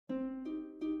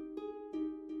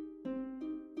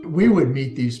we would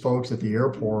meet these folks at the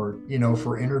airport,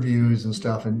 for interviews and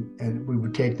stuff. And we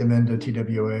would take them into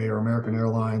TWA or American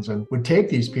Airlines and would take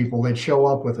these people. They'd show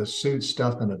up with a suit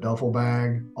stuffed in a duffel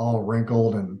bag, all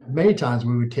wrinkled. And many times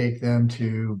we would take them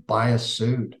to buy a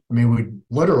suit. I mean,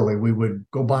 we would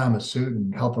go buy them a suit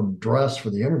and help them dress for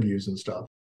the interviews and stuff.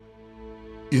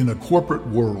 In a corporate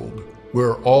world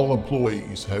where all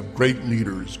employees have great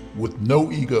leaders with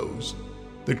no egos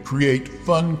that create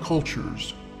fun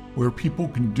cultures where people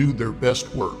can do their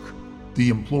best work, the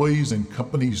employees and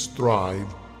companies thrive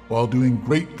while doing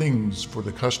great things for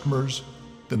the customers,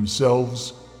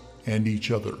 themselves, and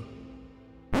each other.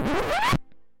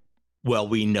 Well,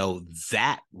 we know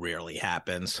that rarely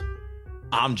happens.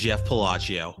 I'm Jeff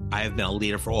Palacio. I have been a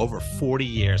leader for over 40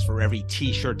 years for every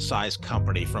t-shirt size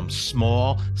company, from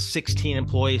small 16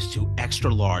 employees to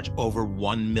extra large over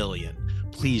 1 million.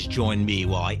 Please join me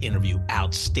while I interview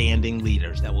outstanding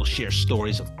leaders that will share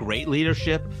stories of great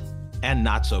leadership and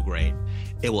not so great.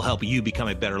 It will help you become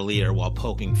a better leader while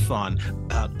poking fun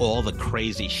about all the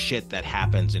crazy shit that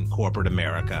happens in corporate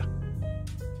America.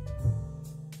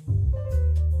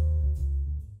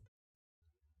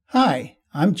 Hi,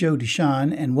 I'm Joe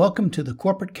Deshawn, and welcome to the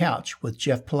Corporate Couch with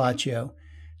Jeff Palacio.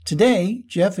 Today,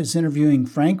 Jeff is interviewing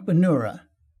Frank Bonura.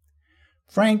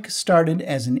 Frank started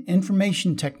as an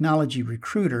information technology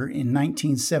recruiter in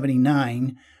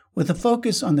 1979 with a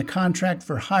focus on the contract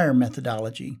for hire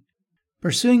methodology.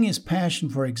 Pursuing his passion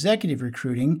for executive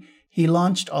recruiting, he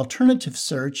launched Alternative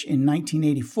Search in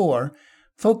 1984,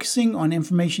 focusing on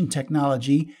information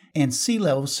technology and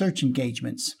C-level search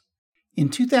engagements. In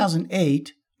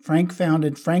 2008, Frank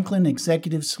founded Franklin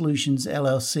Executive Solutions,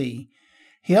 LLC.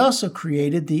 He also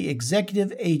created the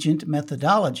Executive Agent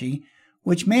Methodology,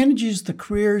 which manages the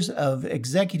careers of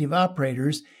executive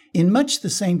operators in much the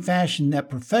same fashion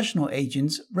that professional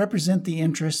agents represent the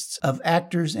interests of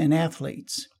actors and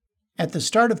athletes. At the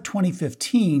start of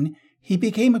 2015, he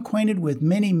became acquainted with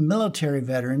many military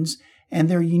veterans and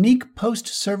their unique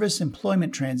post-service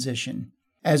employment transition.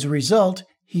 As a result,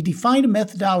 he defined a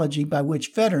methodology by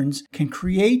which veterans can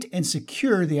create and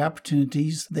secure the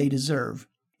opportunities they deserve.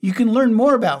 You can learn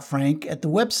more about Frank at the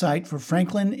website for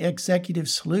Franklin Executive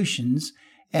Solutions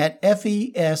at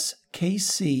feskc.com.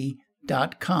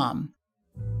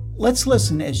 Let's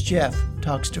listen as Jeff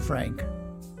talks to Frank.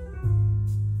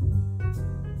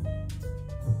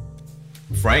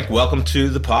 Frank, welcome to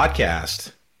the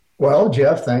podcast. Well,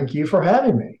 Jeff, thank you for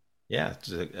having me. Yeah,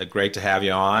 it's great to have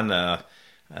you on.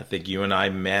 I think you and I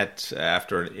met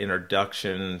after an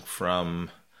introduction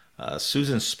from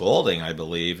Susan Spaulding, I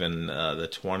believe, in the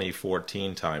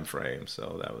 2014 timeframe.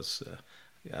 So that was,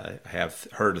 I have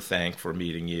her to thank for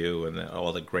meeting you and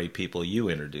all the great people you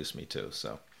introduced me to.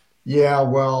 So, Yeah,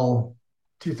 well,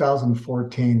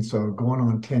 2014, so going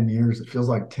on 10 years, it feels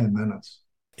like 10 minutes.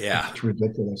 yeah, It's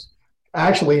ridiculous.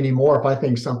 Actually, anymore, if I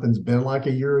think something's been like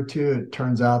a year or two, it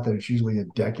turns out that it's usually a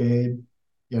decade.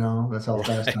 That's how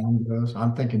fast time goes.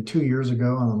 I'm thinking 2 years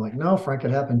ago, and I'm like, no, Frank,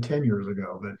 it happened 10 years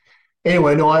ago. But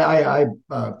anyway, no, I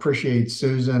appreciate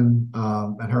Susan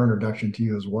and her introduction to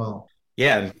you as well.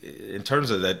 yeah. And in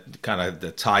terms of that kind of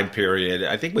the time period,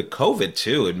 I think with COVID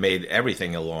too, it made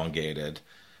everything elongated.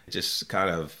 Just kind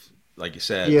of, like you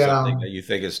said, Yeah. something that you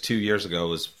think is 2 years ago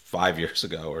was 5 years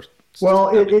ago or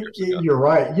Well, 7 years ago. you're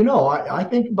right. I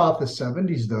think about the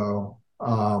 70s, though,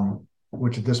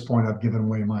 which at this point I've given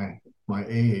away my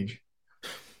age,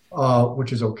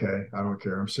 which is okay. I don't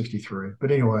care. I'm 63. But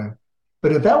anyway,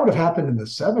 but if that would have happened in the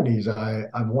 70s,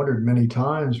 I've wondered many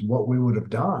times what we would have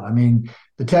done. I mean,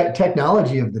 the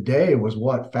technology of the day was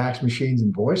what? Fax machines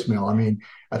and voicemail. I mean,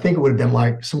 I think it would have been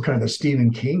like some kind of a Stephen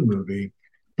King movie.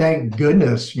 Thank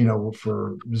goodness,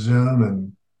 for Zoom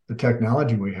and the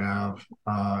technology we have,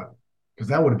 because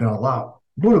that would have been a lot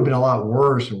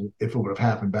worse if it would have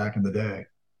happened back in the day.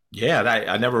 Yeah, and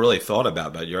I never really thought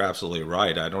about that. You're absolutely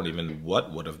right. I don't even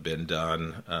what would have been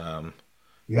done.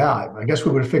 Yeah, I guess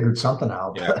we would have figured something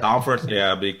out. Yeah, conference.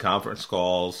 Yeah, big conference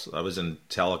calls. I was in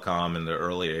telecom in the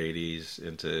early '80s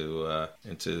into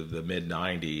the mid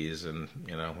 '90s, and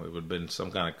it would have been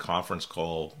some kind of conference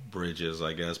call bridges,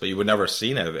 I guess. But you would never have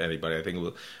seen anybody. I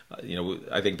think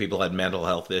I think people had mental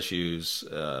health issues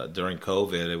during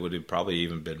COVID. It would have probably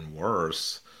even been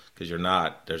worse because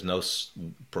there's no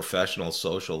professional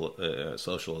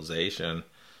socialization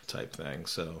type thing.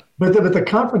 So, but the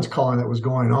conference calling that was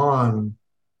going on,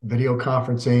 video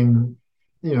conferencing,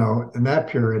 in that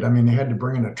period, I mean, they had to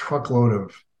bring in a truckload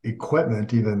of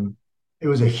equipment. Even it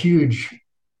was a huge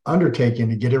undertaking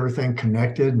to get everything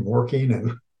connected and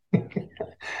working. And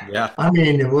yeah, I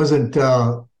mean, it wasn't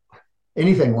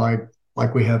anything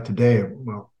like we have today.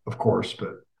 Well, of course,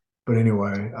 but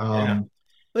anyway, yeah.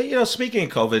 Well, speaking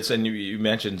of COVID, and you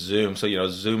mentioned Zoom, so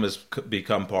Zoom has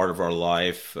become part of our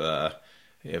life for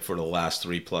the last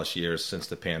 3+ years since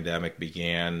the pandemic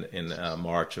began in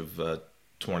March of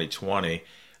 2020.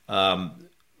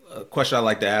 A question I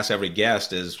like to ask every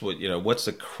guest is, what's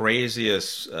the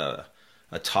craziest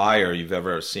attire you've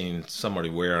ever seen somebody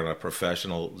wear on a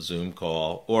professional Zoom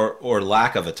call, or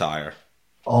lack of attire?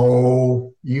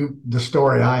 Oh, the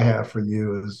story I have for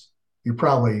you is you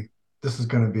probably, this is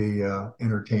going to be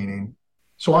entertaining.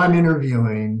 So I'm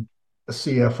interviewing a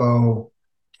CFO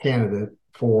candidate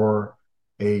for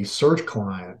a search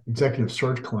client, executive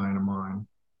search client of mine,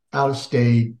 out of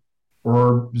state.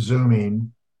 We're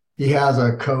Zooming. He has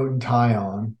a coat and tie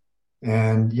on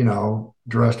and,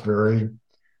 dressed very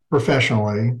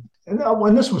professionally. And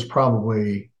when this was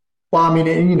probably, well, I mean,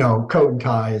 and, coat and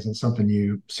tie isn't something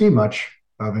you see much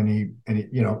of any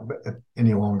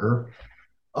longer.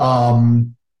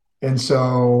 Um, and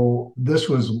so this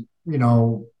was,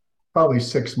 probably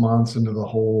 6 months into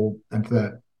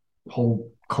that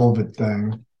whole COVID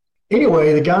thing.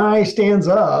 Anyway, the guy stands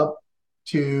up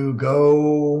to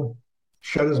go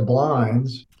shut his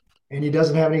blinds and he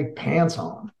doesn't have any pants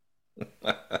on.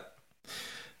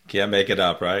 Can't make it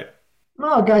up, right?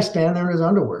 No, a guy standing there in his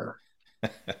underwear.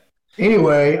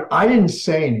 Anyway, I didn't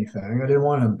say anything. I didn't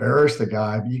want to embarrass the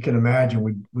guy, but you can imagine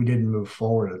we didn't move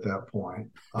forward at that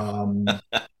point.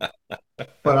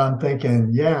 But I'm thinking,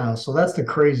 yeah, so that's the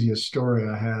craziest story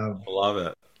I have. I love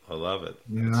it. I love it.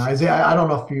 Isaiah, I don't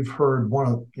know if you've heard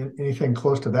anything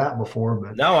close to that before,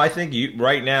 but No, I think you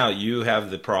right now you have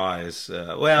the prize.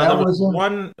 Well, that was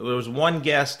a there was one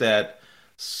guest that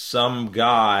some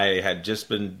guy had just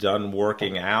been done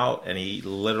working out, and he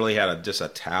literally had just a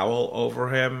towel over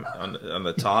him on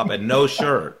the top and no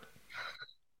shirt.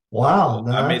 wow.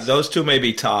 I mean, That's those two may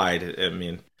be tied. I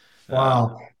mean, uh,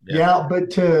 wow. yeah,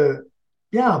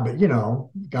 Yeah, but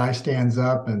guy stands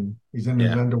up and he's in his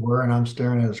yeah, underwear, and I'm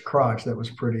staring at his crotch. That was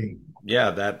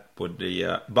yeah. That would be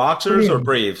pretty boxers or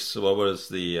briefs. What was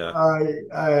the?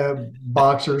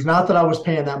 boxers. Not that I was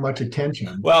paying that much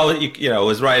attention. Well, it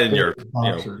was right in your,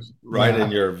 Boxers. right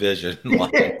in Yeah. your vision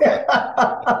line.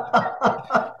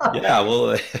 uh, Yeah,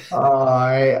 well,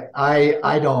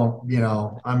 I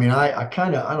don't, I mean, I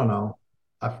kind of, I don't know.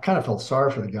 I've kind of felt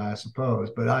sorry for the guy, I suppose,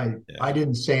 but I yeah,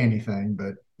 didn't say anything.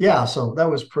 But yeah, so that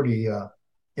was pretty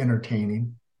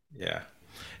entertaining. yeah.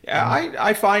 Yeah, Yeah.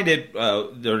 I find it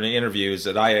during the interviews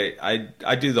that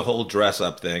I do the whole dress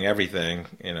up thing, everything.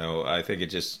 I think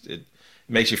it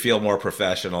makes you feel more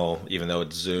professional, even though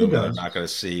it's It Zoom and they're does. not going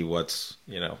to see what's,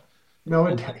 No,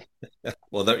 it,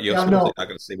 well, you're yeah, supposedly no. not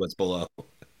going to see what's below.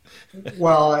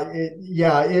 Well,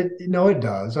 yeah, no, it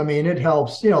does. I mean, it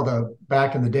helps, the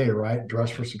back in the day, right? Dress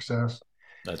for success.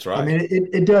 That's I right. mean,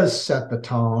 it does set the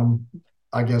tone,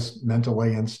 I guess,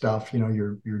 mentally and stuff.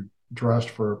 You're dressed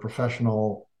for a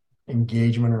professional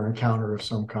engagement or encounter of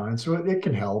some kind, so it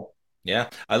can help. Yeah,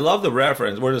 I love the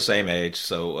reference. We're the same age,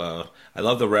 so I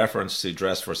love the reference to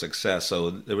Dress for Success. So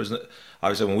there was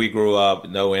obviously when we grew up,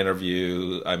 no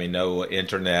interview. I mean, no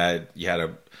internet. You had to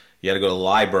go to the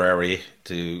library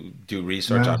to do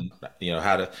research Yeah, on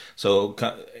how to. So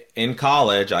in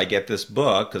college, I get this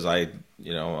book because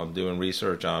I'm doing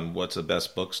research on what's the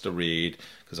best books to read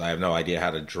because I have no idea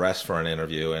how to dress for an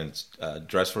interview and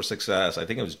Dress for Success. I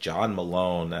think it was John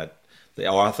Malone that the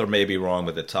author may be wrong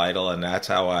with the title, and that's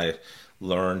how I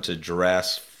learned to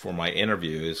dress for my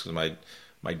interviews. Because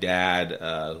my dad,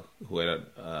 who had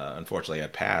unfortunately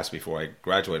had passed before I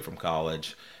graduated from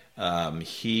college,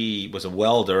 he was a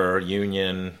welder,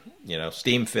 union,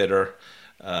 steam fitter.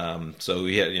 So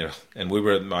we had,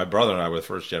 and my brother and I were the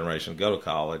first generation to go to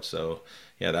college. So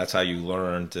yeah, that's how you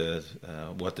learn to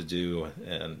what to do,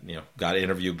 and got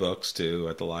interview books too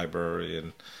at the library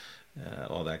and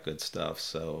all that good stuff.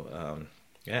 So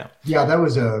yeah, yeah, that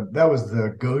was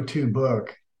the go-to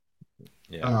book.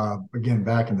 yeah, Again,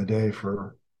 back in the day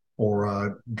for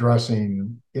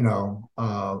dressing,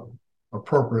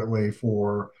 appropriately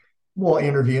for well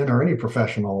interviewing or any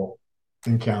professional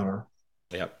encounter.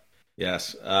 yep,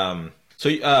 yes. So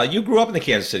you grew up in the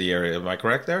Kansas City area, am I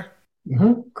correct there?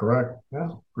 Correct. Yeah,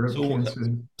 grew up in So Kansas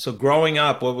City. so growing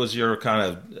up, what was your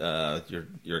kind of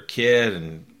your kid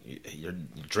and you're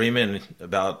dreaming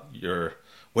about your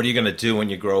what are you going to do when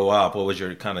you grow up? What was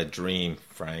your kind of dream,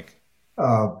 Frank?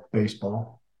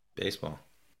 Baseball. Baseball.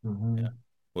 Hmm. Yeah.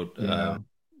 What Yeah.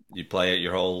 you play it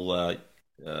your whole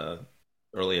uh,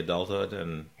 early adulthood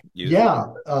and youth? Yeah.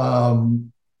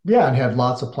 Yeah, and had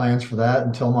lots of plans for that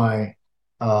until my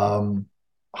um,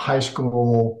 high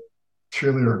school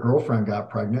cheerleader girlfriend got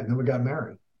pregnant and then we got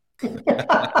married.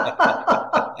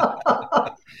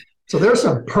 So there's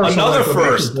some personal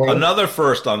information for you. Another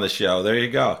first on the show. There you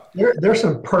go. There's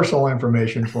some personal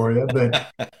information for you,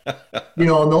 but in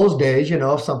those days,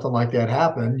 if something like that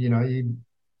happened,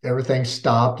 everything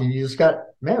stopped and you just got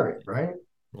married, right?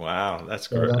 Wow, that's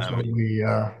So great. I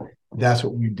mean, that's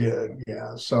what we did.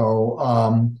 Yeah. So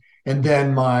and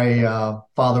then my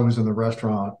father was in the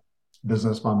restaurant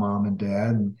business, my mom and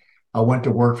dad, and I went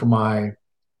to work for my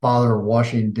father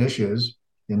washing dishes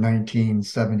in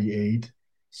 1978,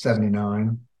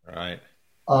 79. right.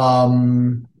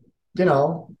 Um, you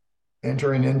know,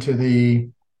 entering into the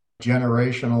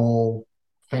generational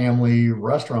family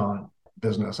restaurant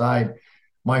business.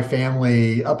 My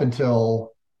family up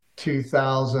until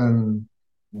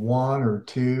 2001 or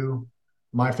two,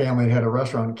 my family had a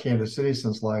restaurant in Kansas City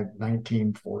since like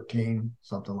 1914,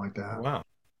 something like that. Wow.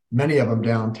 Many of them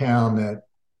downtown that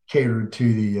catered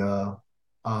to the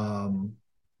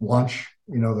lunch,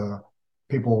 the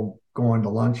people going to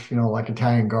lunch, like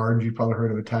Italian Gardens. You probably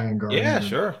heard of Italian Yeah, Gardens.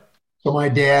 sure. So my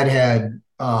dad had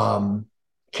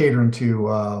catering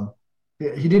to,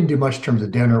 he didn't do much in terms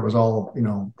of dinner. It was all,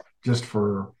 just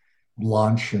for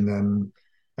lunch. And then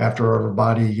after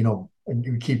everybody, you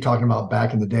keep talking about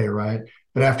back in the day, right?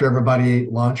 But after everybody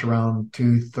ate lunch around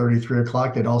 2:30, 3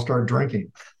 o'clock, they'd all start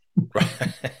drinking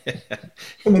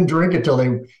and then drink it till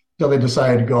they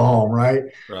decided to go home, right?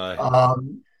 Right.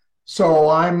 So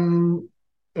I'm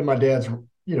in my dad's,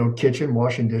 kitchen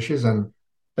washing dishes, and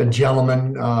a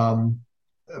gentleman,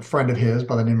 a friend of his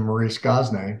by the name of Maurice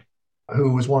Gosnay,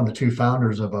 who was one of the two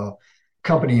founders of a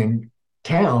company in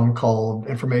town called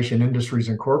Information Industries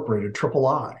Incorporated, Triple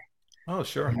I. Oh,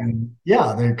 sure. And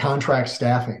yeah, they're contract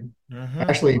staffing.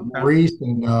 Actually, Okay. Maurice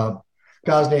and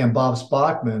Gosnay and Bob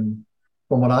Spockman,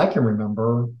 from what I can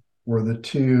remember, were the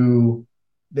two.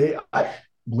 I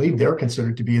believe they're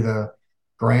considered to be the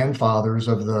grandfathers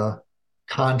of the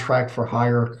contract for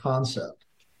hire concept.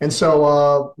 And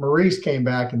so Maurice came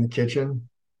back in the kitchen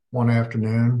one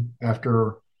afternoon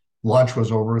after lunch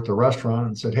was over at the restaurant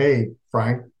and said, "Hey,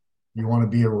 Frank, you want to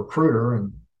be a recruiter?"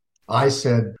 And I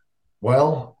said,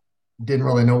 "Well, didn't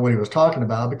really know what he was talking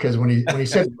about because when he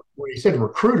said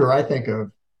recruiter, I think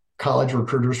of college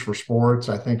recruiters for sports.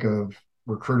 I think of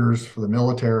recruiters for the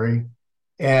military."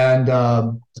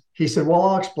 And he said, "Well,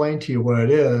 I'll explain to you what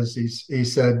it is." He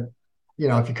said,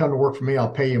 "If you come to work for me,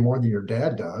 I'll pay you more than your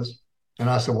dad does." And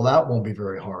I said, "Well, that won't be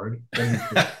very hard."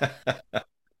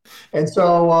 And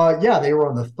so, yeah, they were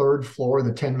on the third floor of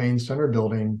the 10 Main Center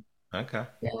building Okay.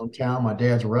 downtown. My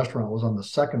dad's restaurant was on the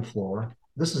second floor.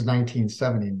 This is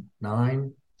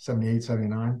 1979, 78,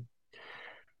 79.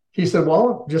 He said,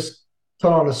 "Well, just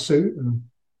put on a suit and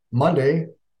Monday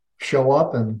show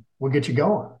up and we'll get you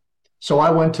going." So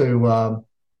I went to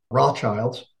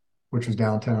Rothschild's, which was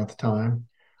downtown at the time,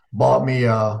 bought me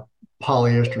a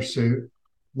polyester suit,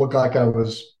 looked like I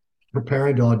was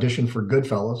preparing to audition for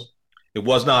Goodfellas. It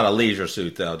was not a leisure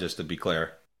suit, though, just to be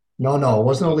clear. No, it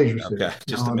wasn't a leisure suit. Okay,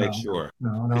 just to No, make no, no, sure.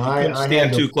 no, no. Because you couldn't I had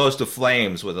stand to, too close to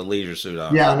flames with a leisure suit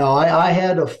on. yeah, no, I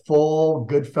had a full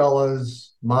Goodfellas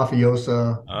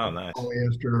mafiosa Oh, nice.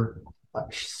 polyester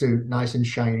suit, nice and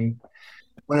shiny.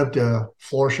 Went up to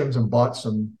Florsham's and bought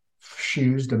some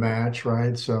shoes to match,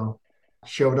 right? So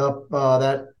showed up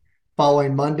that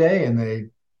following Monday, and they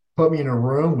put me in a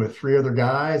room with three other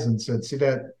guys and said, "See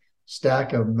that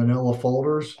stack of manila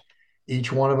folders?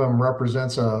 Each one of them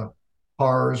represents a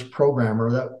PARS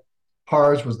programmer." That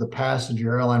PARS was the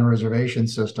passenger airline reservation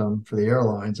system for the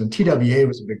airlines, and TWA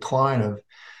was a big client of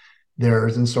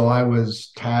theirs. And so I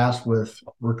was tasked with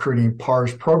recruiting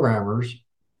PARS programmers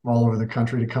all over the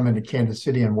country to come into Kansas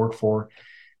City and work for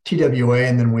TWA.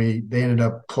 And then they ended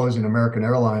up closing American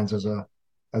Airlines as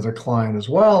a client as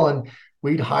well. And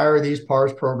we'd hire these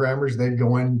PARS programmers. They'd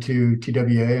go into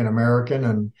TWA and American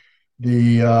and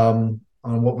the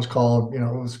on what was called, it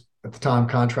was at the time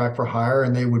contract for hire,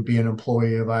 and they would be an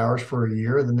employee of ours for a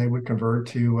year. Then they would convert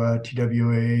to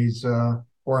TWA's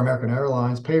or American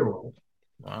Airlines payroll.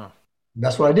 Wow.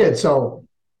 That's what I did. So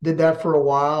did that for a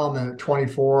while. And then at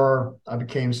 24, I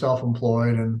became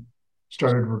self-employed and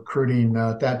started recruiting.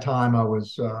 At that time, I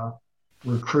was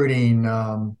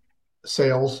recruiting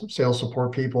sales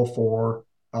support people for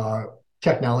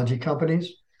technology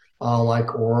companies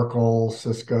like Oracle,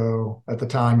 Cisco. At the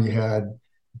time, you had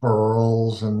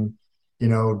Burls and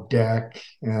DEC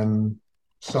and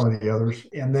some of the others.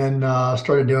 And then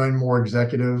started doing more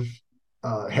executive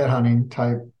headhunting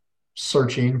type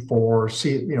searching for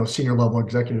senior level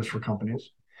executives for companies,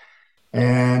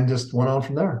 and just went on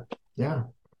from there. Yeah.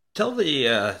 Tell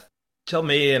tell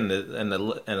me and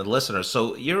the listeners.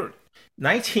 So you're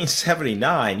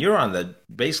 1979. You're on the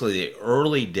basically the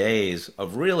early days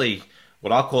of really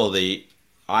what I'll call the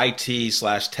IT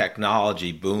slash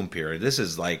technology boom period. This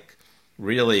is like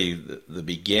really the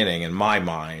beginning in my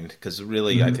mind, because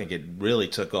really I Mhm. think it really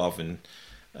took off in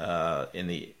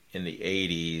the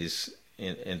 80s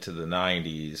into the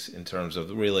 90s in terms of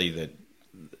really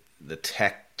the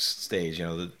tech stage.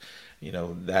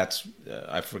 That's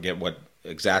I forget what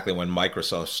exactly when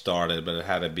Microsoft started, but it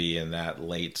had to be in that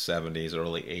late 70s,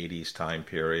 early 80s time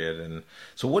period. And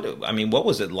so, what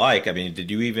was it like? I mean,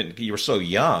 you were so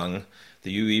young. Do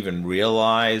you even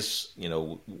realize,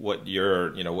 what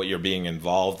you're being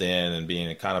involved in and being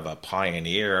a kind of a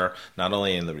pioneer, not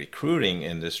only in the recruiting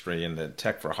industry and the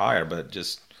tech for hire, but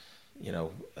just,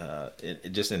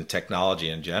 just in technology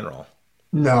in general?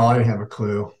 No, I didn't have a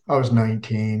clue. I was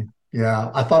 19.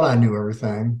 Yeah, I thought I knew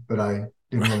everything, but I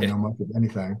didn't really know Right. much of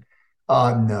anything.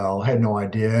 No, had no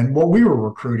idea. And what we were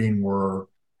recruiting were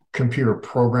computer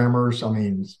programmers. I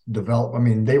mean,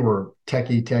 they were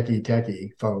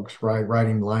techie folks, right?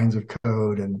 Writing lines of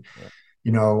code and,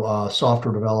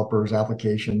 software developers,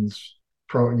 applications,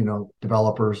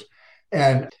 developers.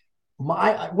 And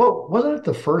what wasn't it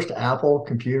the first Apple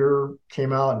computer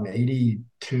came out in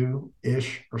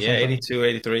 82-ish or Yeah, something? 82,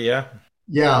 83. Yeah.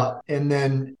 Yeah, and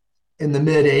then in the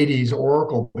mid 80s,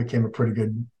 Oracle became a pretty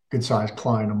good sized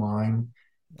client of mine.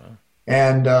 Wow.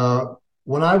 And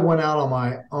when I went out on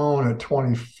my own at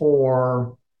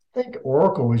 24, I think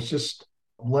Oracle was just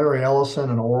Larry Ellison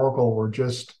and Oracle were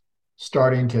just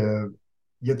starting to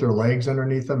get their legs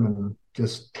underneath them and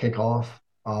just take off.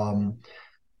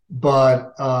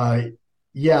 But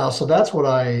yeah, so that's what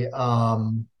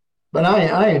but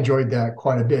I enjoyed that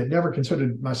quite a bit. Never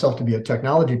considered myself to be a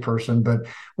technology person, but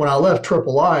when I left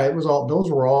Triple I,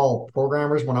 those were all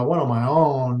programmers. When I went on my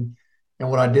own, and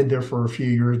what I did there for a few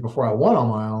years before I went on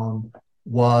my own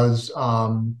was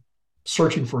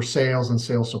searching for sales and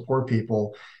sales support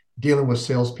people. Dealing with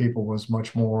salespeople was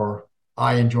much more,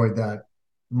 I enjoyed that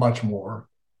much more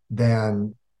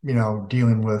than,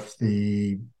 dealing with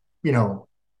the, you know,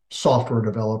 software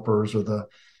developers or the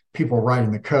people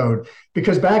writing the code.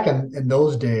 Because back in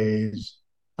those days,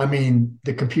 I mean,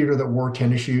 the computer that wore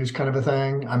tennis shoes kind of a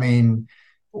thing. I mean,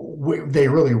 they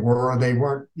really were. They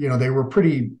weren't, they were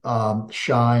pretty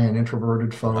shy and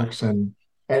introverted Right. folks. And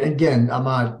again, I'm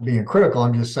not being critical.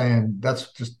 I'm just saying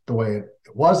that's just the way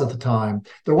it was at the time.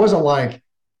 There wasn't like,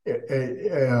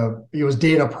 it was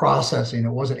data processing.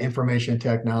 It wasn't information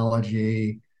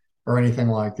technology or anything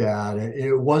like that.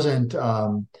 It wasn't,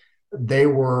 they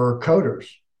were coders,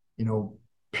 you know,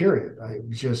 period. It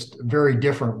was just a very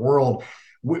different world.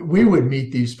 We would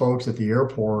meet these folks at the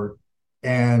airport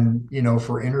and,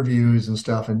 for interviews and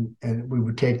stuff, and we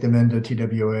would take them into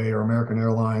TWA or American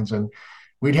Airlines, and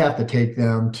we'd have to take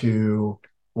them to,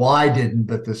 well, I didn't,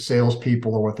 but the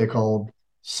salespeople or what they called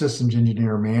systems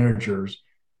engineer managers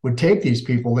would take these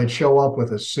people. They'd show up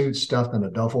with a suit stuffed in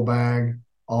a duffel bag,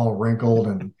 all wrinkled,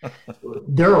 and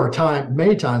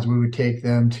many times we would take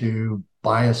them to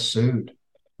buy a suit.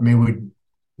 I mean,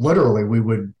 we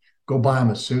would go buy them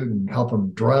a suit and help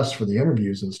them dress for the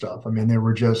interviews and stuff. I mean, they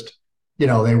were just, they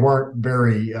weren't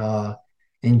very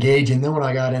engaging. Then when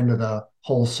I got into the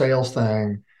whole sales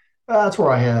thing, that's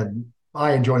where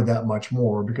I enjoyed that much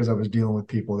more because I was dealing with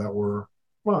people that were,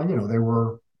 well, they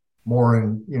were more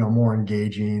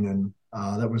engaging, and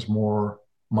that was more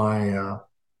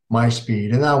my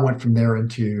speed. And I went from there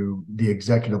into the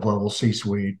executive level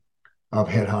C-suite of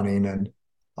headhunting, and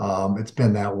it's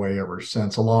been that way ever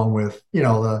since. Along with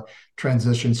the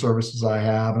transition services I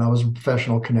have, and I was a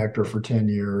professional connector for 10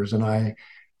 years, and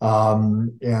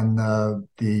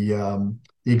the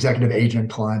executive agent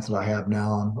clients that I have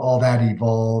now, and all that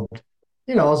evolved.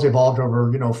 It's evolved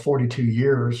over 42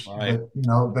 years, Right.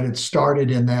 but it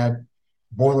started in that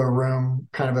boiler room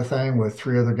kind of a thing with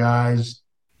three other guys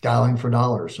dialing for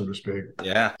dollars, so to speak.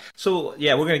 Yeah. So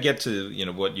yeah, we're going to get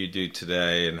to what you do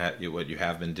today and what you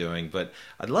have been doing, but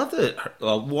I'd love to.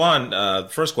 The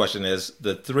first question is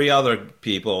the three other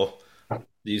people. Do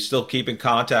you still keep in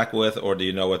contact with, or do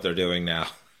you know what they're doing now?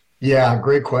 Yeah,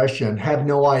 great question. Have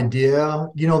no idea.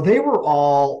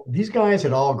 These guys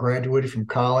had all graduated from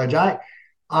college.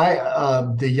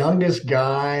 The youngest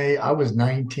guy, I was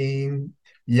 19.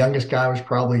 The youngest guy was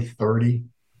probably 30.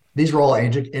 These were all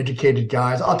educated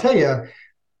guys. I'll tell you,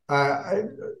 uh,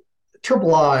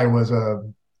 Triple I was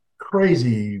a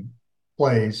crazy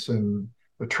place, and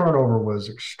the turnover was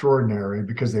extraordinary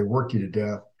because they worked you to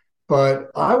death.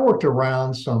 But I worked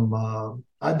around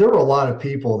there were a lot of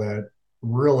people that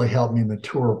really helped me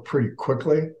mature pretty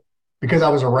quickly because I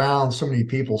was around so many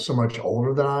people so much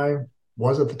older than I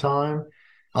was at the time.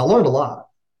 I learned a lot.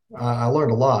 I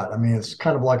learned a lot. I mean, it's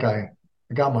kind of like I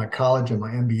got my college and my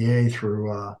MBA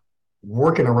through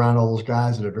working around all those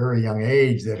guys at a very young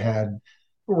age that had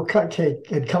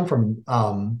come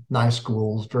from nice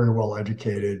schools, very well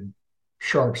educated,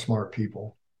 sharp, smart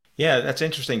people. Yeah, that's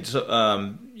interesting.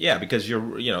 So, yeah, because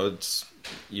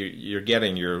you're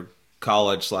getting your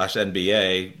college slash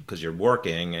MBA because you're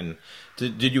working. And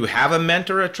did you have a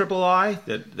mentor at Triple I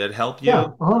that helped Yeah.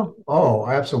 you? Uh-huh. Oh,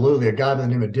 absolutely. A guy by the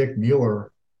name of Dick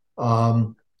Mueller.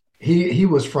 Um, he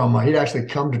was from he'd actually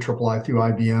come to Triple I through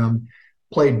IBM,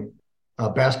 played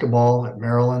basketball at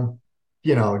Maryland.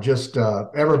 Just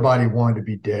everybody wanted to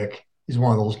be Dick. He's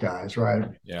one of those guys, right?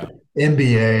 Yeah.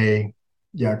 NBA,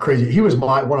 yeah, crazy. He was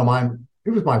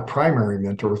my primary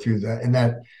mentor through that and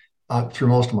that through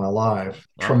most of my life.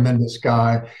 Wow. Tremendous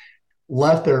guy.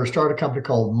 Left there, started a company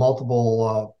called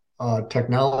Multiple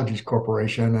Technologies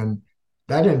Corporation, and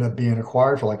that ended up being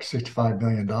acquired for like $65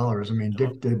 million. I mean,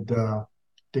 Dick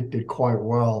did quite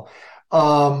well.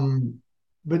 Um,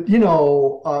 but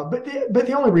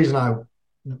the only reason I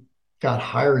got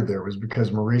hired there was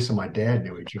because Maurice and my dad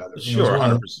knew each other. Sure,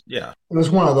 100%. Yeah. It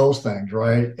was one of those things,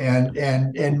 right?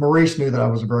 And Maurice knew that I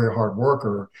was a very hard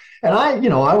worker, and I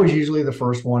was usually the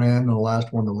first one in and the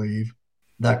last one to leave,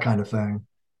 that kind of thing.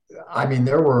 I mean,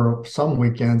 there were some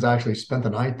weekends I actually spent the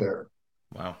night there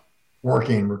Wow.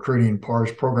 working, recruiting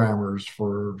PARS programmers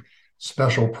for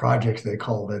special projects, they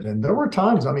called it. And there were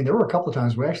times, I mean, there were a couple of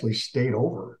times we actually stayed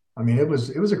over. I mean, it was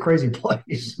a crazy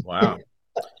place. Wow.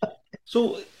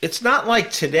 So it's not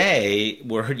like today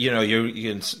where you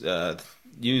can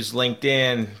use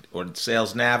LinkedIn or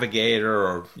Sales Navigator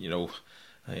or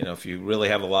if you really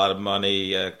have a lot of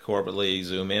money corporately,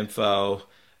 Zoom Info.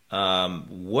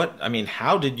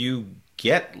 How did you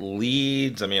get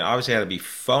leads? I mean, obviously it had to be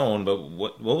phone, but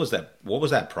what was that? What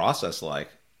was that process like?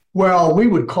 Well, we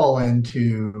would call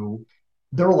into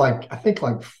there were I think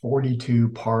like 42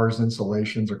 PARS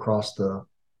installations across the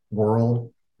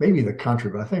world, maybe the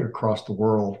country, but I think across the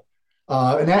world.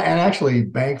 And actually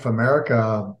Bank of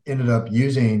America ended up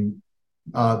using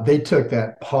they took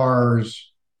that PARS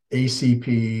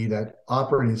ACP, that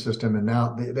operating system, and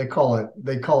now they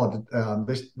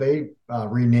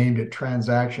renamed it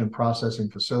Transaction Processing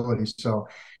Facility. So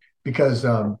because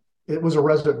it was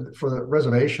for the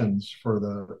reservations for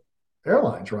the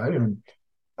airlines, right? And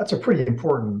that's a pretty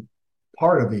important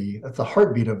part of that's the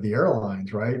heartbeat of the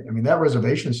airlines, right? I mean, that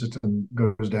reservation system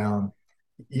goes down,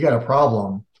 you got a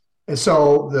problem. And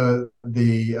so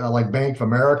like Bank of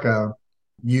America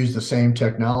used the same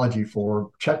technology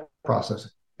for check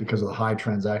processing because of the high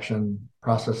transaction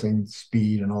processing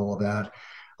speed and all of that.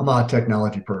 I'm not a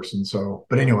technology person,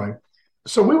 but anyway,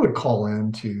 so we would call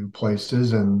into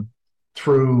places and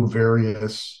through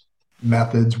various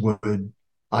methods would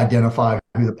identify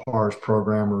who the PARS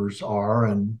programmers are.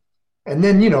 And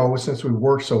then, since we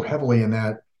worked so heavily in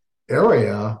that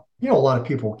area, a lot of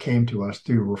people came to us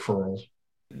through referrals.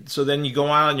 So then you go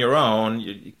out on your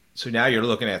own. So now you're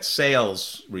looking at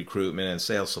sales recruitment and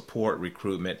sales support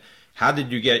recruitment. How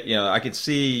did you get, I could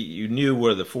see you knew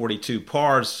where the 42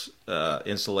 PARS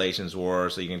installations were,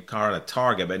 so you can kind of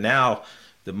target, but now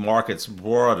the market's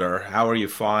broader. How are you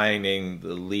finding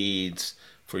the leads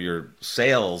for your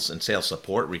sales and sales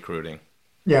support recruiting?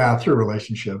 Yeah, through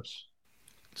relationships.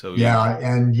 So you, Yeah,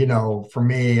 and for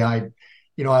me, I've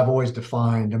always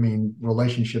defined, I mean,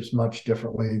 relationships much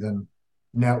differently than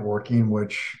networking,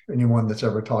 which anyone that's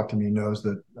ever talked to me knows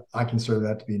that I consider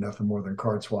that to be nothing more than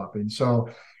card swapping. So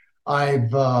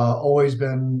I've always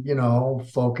been,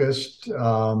 focused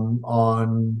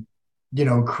on,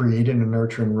 creating and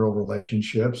nurturing real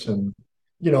relationships. And,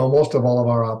 most of all of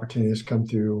our opportunities come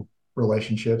through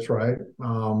relationships, right?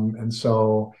 And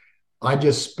so I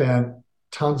just spent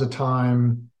tons of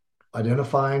time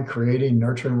identifying, creating,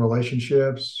 nurturing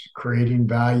relationships, creating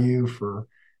value for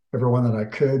everyone that I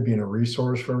could, being a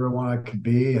resource for everyone I could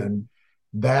be. And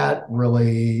that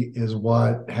really is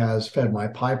what has fed my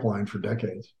pipeline for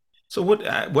decades. so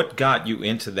what got you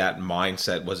into that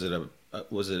mindset? Was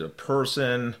it a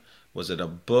person? Was it a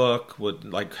book?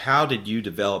 How did you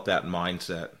develop that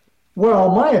mindset?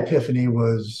 Well, my epiphany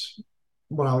was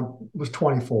when I was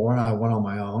 24 and I went on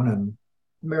my own and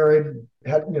married,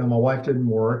 my wife didn't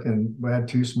work and we had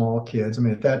two small kids. I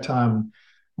mean, at that time,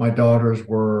 my daughters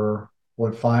were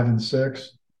what, 5 and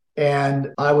 6, and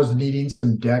I was needing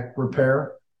some deck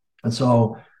repair. And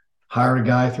so hired a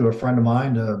guy through a friend of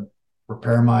mine to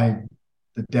repair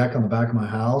the deck on the back of my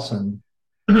house. And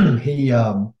he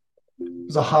it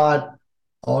was a hot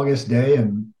August day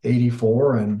in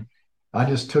 '84, and I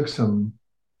just took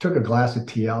a glass of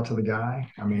tea out to the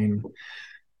guy. I mean,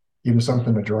 give him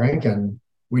something to drink, and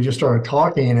we just started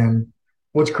talking. And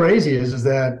what's crazy is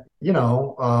that,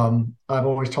 I've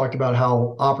always talked about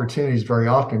how opportunities very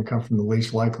often come from the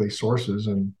least likely sources.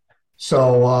 And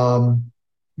so,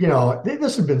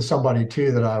 this has been somebody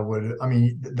too that I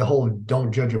mean, the whole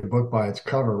don't judge a book by its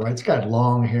cover, right? It's got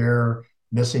long hair,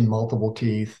 missing multiple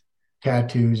teeth,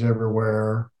 tattoos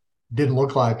everywhere, didn't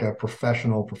look like a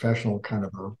professional kind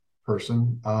of a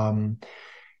person.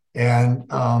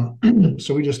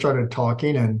 So we just started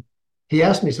talking, and he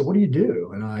asked me, he said, "What do you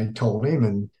do?" And I told him,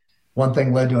 and one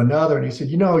thing led to another. And he said,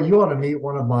 "You ought to meet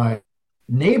one of my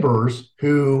neighbors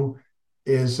who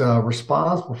is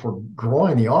responsible for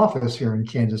growing the office here in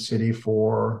Kansas City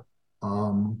for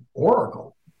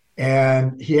Oracle."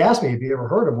 And he asked me, "Have you ever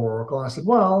heard of Oracle?" And I said,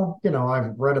 "Well,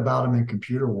 I've read about them in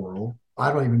Computer World.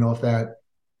 I don't even know if that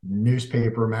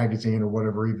newspaper, magazine, or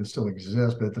whatever even still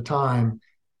exists. But at the time,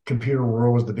 Computer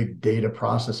World was the big data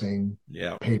processing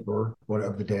Yeah. paper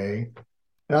of the day."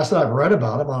 And I said, "I've read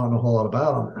about them. I don't know a whole lot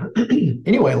about them."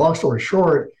 Anyway, long story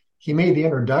short, he made the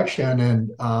introduction,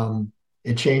 and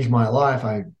it changed my life.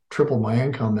 I tripled my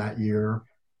income that year.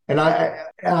 And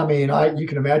I mean, you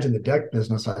can imagine the deck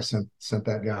business I sent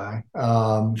that guy.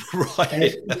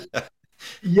 Right.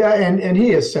 Yeah, and he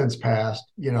has since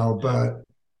passed, Yeah. but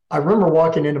I remember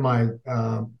walking into my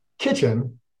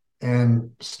kitchen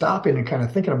and stopping and kind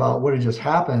of thinking about what had just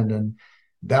happened. And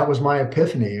that was my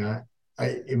epiphany.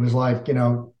 It was like,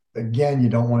 again, you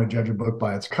don't want to judge a book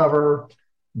by its cover.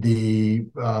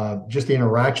 Just the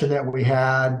interaction that we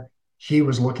had, he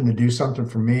was looking to do something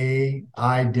for me.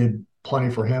 I did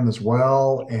plenty for him as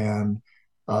well, and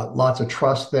lots of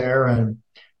trust there. And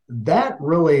that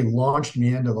really launched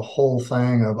me into the whole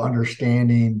thing of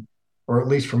understanding, or at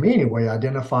least for me anyway,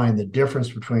 identifying the difference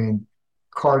between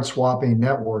card swapping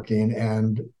networking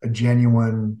and a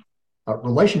genuine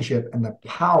relationship, and the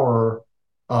power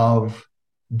of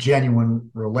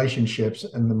genuine relationships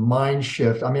and the mind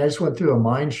shift. I mean, I just went through a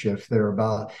mind shift there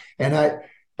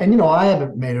I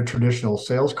haven't made a traditional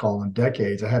sales call in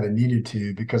decades. I haven't needed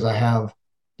to, because I have,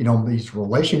 these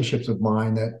relationships of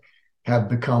mine that have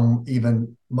become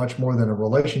even much more than a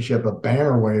relationship, a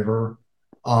banner waiver.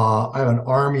 I have an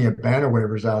army of banner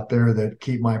waivers out there that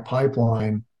keep my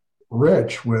pipeline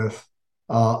rich with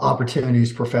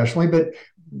opportunities professionally, but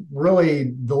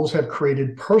really those have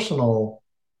created personal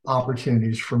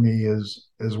opportunities for me as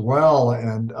well.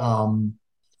 And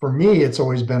for me, it's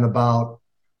always been about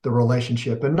the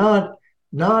relationship, and not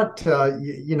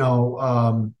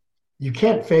you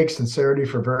can't fake sincerity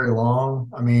for very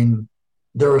long. I mean,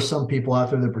 there are some people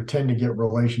out there that pretend to get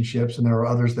relationships, and there are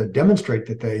others that demonstrate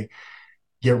that they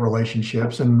get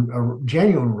relationships. And a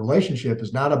genuine relationship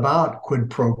is not about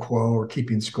quid pro quo or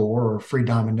keeping score or free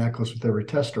diamond necklace with every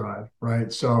test drive,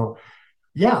 right? So,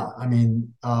 yeah, I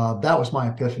mean, that was my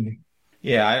epiphany.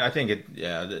 Yeah, I think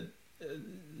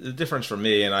the difference for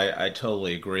me, and I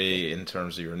totally agree in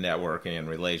terms of your networking and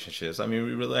relationships. I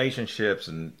mean, relationships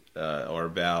are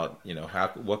about,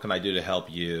 what can I do to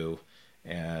help you,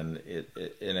 and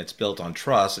it's built on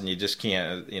trust, and you just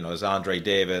can't, as Andre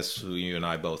Davis, who you and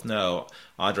I both know,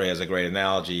 Andre has a great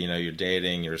analogy. You're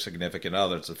dating your significant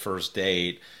other. It's the first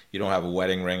date. You don't have a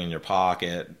wedding ring in your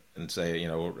pocket and say,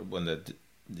 when the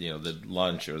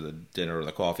lunch or the dinner or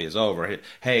the coffee is over,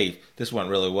 hey, this went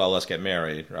really well, let's get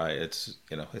married, right? It's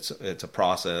a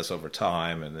process over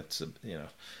time, and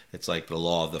it's like the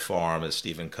law of the farm, as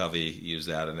Stephen Covey used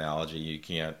that analogy. You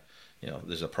can't,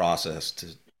 there's a process to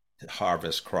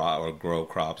harvest crop or grow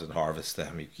crops and harvest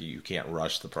them. You can't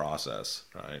rush the process,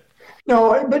 right?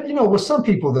 No, but with some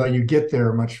people though, you get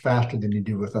there much faster than you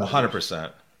do with others.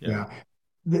 100%. Yeah.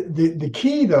 Yeah. The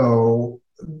key though,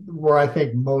 where I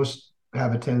think most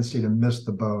have a tendency to miss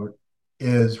the boat,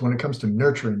 is when it comes to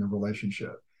nurturing the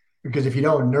relationship. Because if you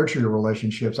don't nurture your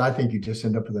relationships, I think you just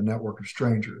end up with a network of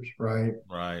strangers, right?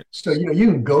 Right. So, you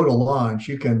can go to lunch,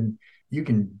 you can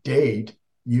date,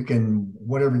 you can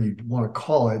whatever you want to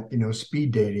call it,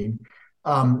 speed dating.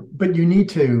 But you need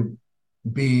to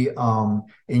be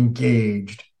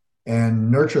engaged and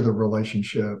nurture the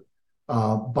relationship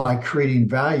by creating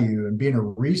value and being a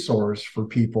resource for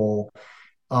people.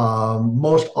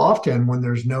 Most often, when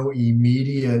there's no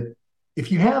immediate,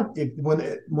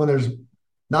 when there's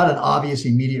not an obvious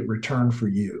immediate return for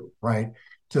you, right,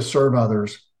 to serve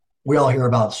others. We all hear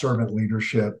about servant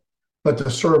leadership, but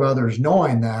to serve others,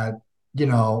 knowing that,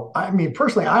 I mean,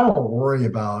 personally, I don't worry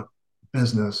about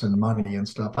business and money and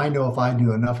stuff. I know if I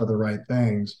do enough of the right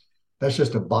things, that's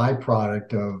just a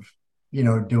byproduct of,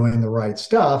 doing the right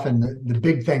stuff. And the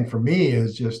big thing for me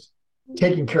is just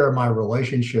taking care of my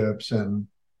relationships and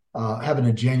having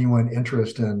a genuine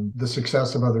interest in the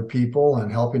success of other people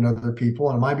and helping other people.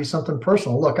 And it might be something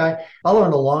personal. Look, I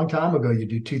learned a long time ago, you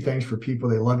do two things for people,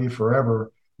 they love you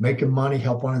forever: making money,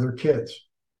 help one of their kids,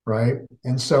 right?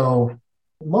 And so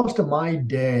most of my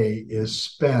day is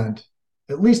spent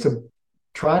at least to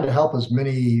try to help as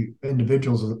many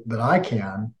individuals that I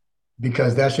can,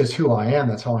 because that's just who I am.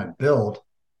 That's how I'm built.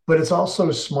 But it's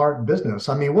also smart business.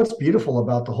 I mean, what's beautiful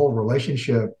about the whole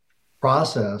relationship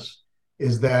process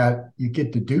is that you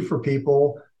get to do for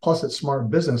people, plus it's smart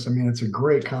business. I mean, it's a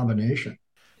great combination.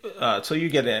 So you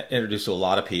get introduced to a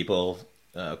lot of people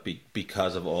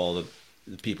because of all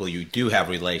the people you do have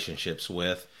relationships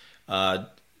with. Uh,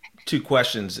 Two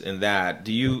questions in that: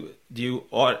 do you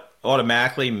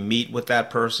automatically meet with that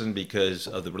person because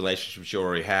of the relationships you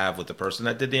already have with the person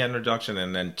that did the introduction?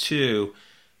 And then two,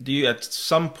 do you at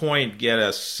some point get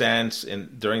a sense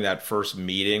in during that first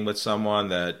meeting with someone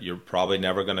that you're probably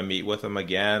never going to meet with them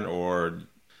again, or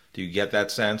do you get that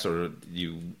sense, or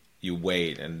you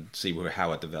wait and see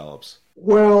how it develops?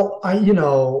 Well,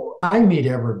 I meet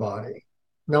everybody.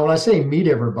 Now, when I say meet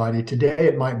everybody, today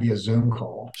it might be a Zoom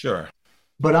call, Sure.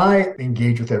 but I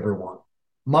engage with everyone.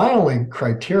 My only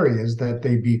criteria is that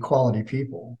they be quality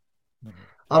people. Mhm.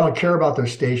 I don't care about their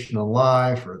station in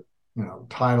life or,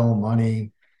 title,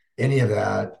 money, any of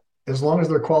that. As long as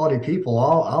they're quality people,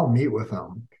 I'll meet with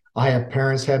them. I have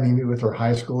parents have me meet with their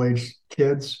high school age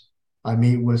kids. I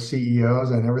meet with CEOs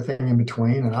and everything in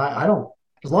between. And I don't,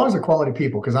 as long as they're quality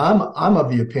people, because I'm of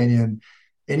the opinion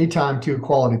anytime two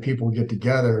quality people get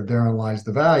together, therein lies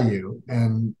the value.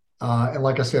 And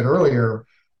like I said earlier,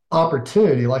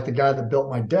 opportunity, like the guy that built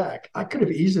my deck, I could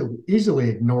have easily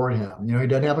ignored him. He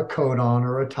doesn't have a coat on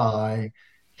or a tie.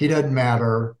 He doesn't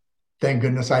matter. Thank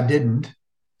goodness I didn't,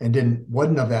 and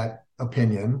wasn't of that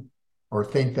opinion or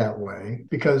think that way,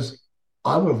 because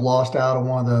I would have lost out on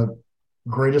one of the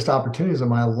greatest opportunities of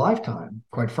my lifetime,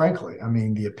 quite frankly. I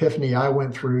mean, the epiphany I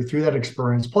went through that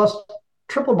experience, plus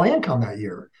tripled my income that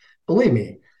year. Believe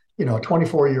me, a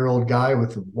 24-year-old guy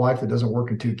with a wife that doesn't work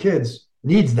and two kids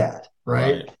needs that,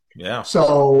 right? Right. Yeah.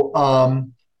 So,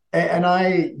 and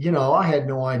I had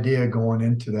no idea going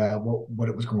into that what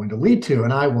it was going to lead to.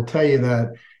 And I will tell you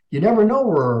that you never know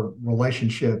where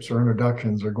relationships or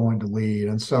introductions are going to lead.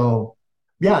 And so,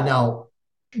 yeah, now,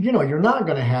 you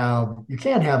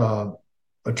can't have a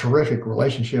terrific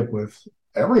relationship with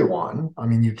everyone. I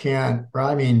mean, you can't,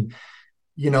 right? I mean,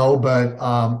 but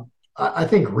I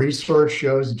think research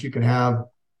shows that you can have,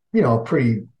 a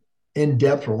pretty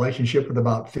in-depth relationship with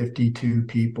about 52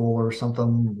 people or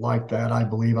something like that. I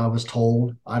believe I was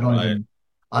told. Right.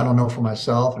 I don't know for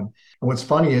myself. And what's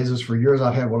funny is for years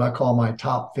I've had what I call my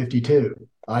top 52.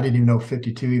 I didn't even know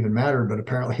 52 even mattered, but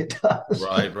apparently it does.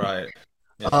 Right. Right.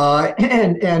 Yeah. But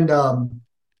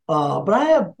I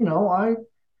have,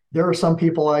 there are some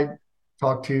people I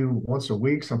talk to once a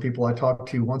week, some people I talk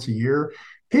to once a year.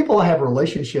 People I have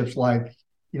relationships like,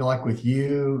 like with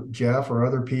you, Jeff, or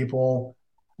other people.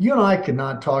 You and I could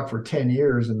not talk for 10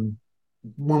 years. And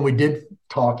when we did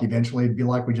talk, eventually it'd be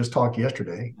like we just talked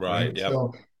yesterday, Right. right? Yep.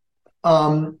 So,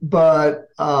 but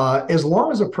as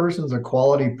long as a person's a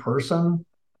quality person,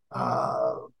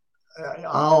 uh,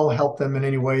 I'll help them in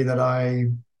any way that I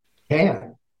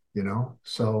can,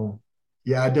 So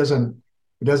yeah, it doesn't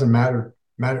matter.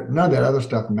 None of that other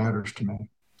stuff matters to me.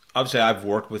 Obviously, I've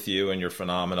worked with you and you're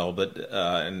phenomenal, but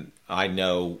and I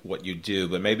know what you do.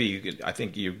 But maybe you could. I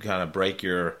think you kind of break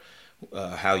your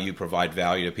how you provide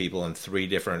value to people in three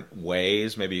different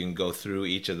ways. Maybe you can go through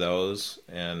each of those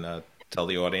and tell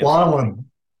the Well, audience. I don't want to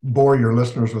bore your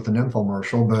listeners with an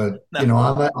infomercial, but No.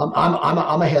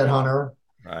 I'm a headhunter.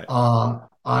 Right.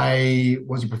 I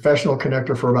was a professional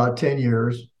connector for about 10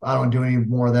 years. I don't do any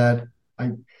more of that.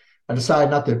 I I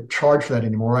decided not to charge for that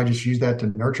anymore. I just use that to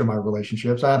nurture my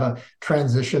relationships. I have a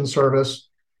transition service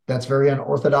that's very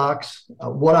unorthodox.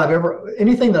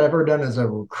 Anything that I've ever done as a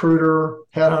recruiter,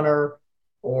 headhunter,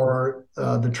 or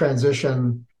the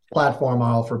transition platform I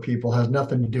offer people has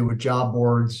nothing to do with job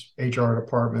boards, HR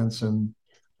departments, and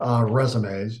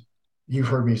resumes. You've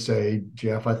heard me say,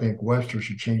 Jeff, I think Webster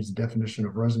should change the definition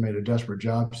of resume to desperate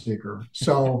job seeker.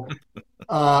 So,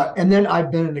 and then I've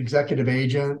been an executive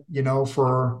agent,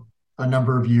 for a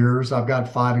number of years. I've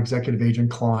got 5 executive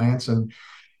agent clients, and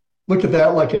look at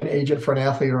that like an agent for an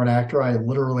athlete or an actor. I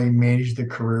literally manage the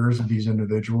careers of these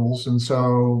individuals. And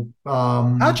so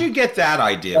How'd you get that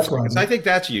idea, that's Frank? what I Because I do. think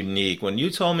that's unique. When you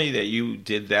told me that you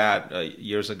did that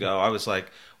years ago, I was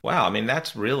like, wow, I mean,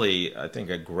 that's really, I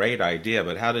think, a great idea.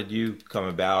 But how did you come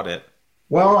about it?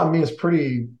 Well, I mean, it's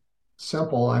pretty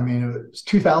simple. I mean, it's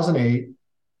 2008,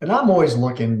 and I'm always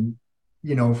looking,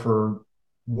 for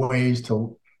ways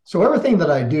to So everything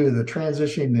that I do, the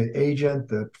transitioning, the agent,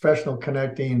 the professional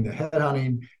connecting, the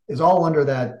headhunting is all under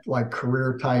that like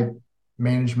career type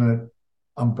management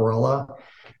umbrella.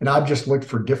 And I've just looked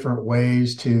for different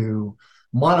ways to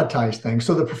monetize things.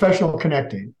 So the professional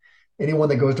connecting, anyone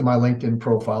that goes to my LinkedIn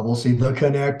profile will see the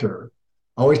connector.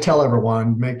 I always tell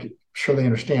everyone, make sure they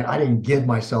understand I didn't give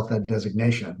myself that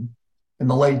designation. In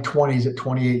the late 20s at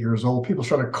 28 years old, people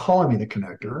started calling me the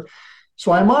connector.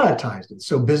 So I monetized it.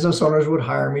 So business owners would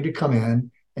hire me to come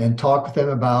in and talk with them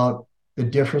about the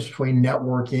difference between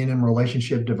networking and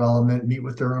relationship development, meet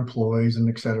with their employees and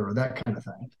et cetera, that kind of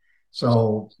thing.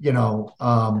 So,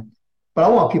 but I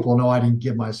want people to know I didn't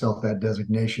give myself that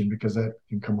designation because that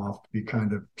can come off to be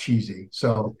kind of cheesy.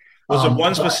 So, Was there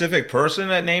one but specific person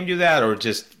that named you that, or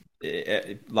just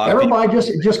a lot of people? everybody just,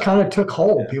 it just kind of took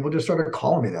hold. People just started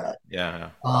calling me that. Yeah.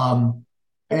 Um,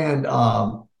 and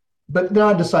but then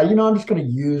I decided, I'm just going to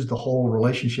use the whole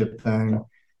relationship thing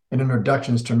and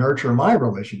introductions to nurture my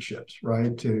relationships,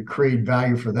 right? To create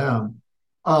value for them.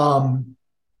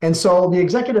 And so the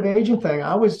executive agent thing,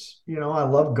 I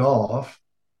love golf,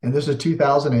 and this is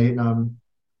 2008, and I'm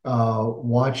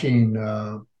watching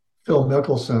Phil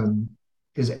Mickelson.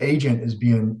 His agent is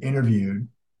being interviewed,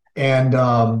 and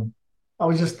I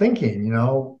was just thinking,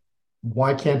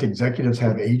 why can't executives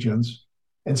have agents?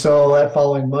 And so that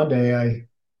following Monday, I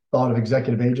thought of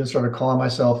executive agent, started calling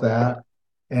myself that,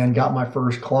 and got my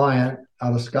first client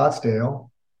out of Scottsdale.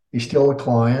 He's still a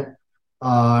client.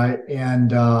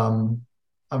 And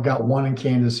I've got one in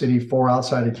Kansas City, four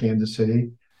outside of Kansas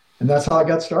City. And that's how I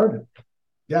got started.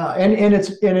 Yeah.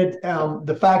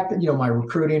 The fact that, my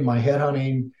recruiting, my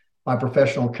headhunting, my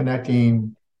professional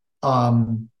connecting,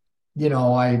 it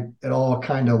all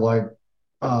kind of like,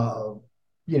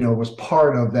 was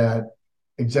part of that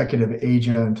executive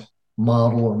agent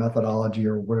model or methodology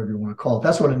or whatever you want to call it.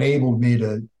 That's what enabled me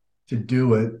to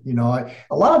do it.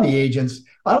 A lot of the agents,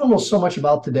 I don't know so much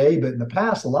about today, but in the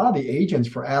past, a lot of the agents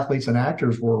for athletes and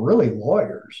actors were really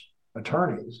lawyers,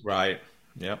 attorneys. Right.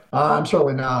 Yep. I'm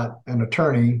certainly not an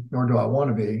attorney, nor do I want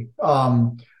to be.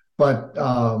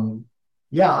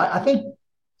 Yeah, I think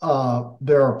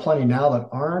there are plenty now that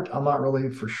aren't. I'm not really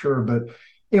for sure, but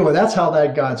anyway, that's how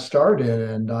that got started,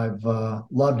 and I've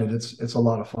loved it. It's a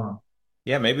lot of fun.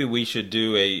 Yeah, maybe we should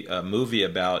do a movie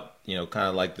about, kind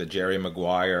of like the Jerry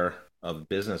Maguire of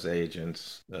business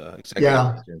agents, executive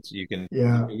Yeah, agents. You can,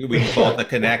 yeah, we can call it the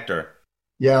connector.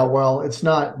 yeah. Well, it's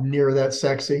not near that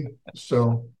sexy,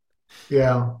 so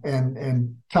yeah.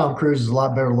 And Tom Cruise is a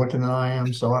lot better looking than I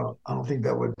am, so I don't think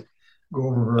that would go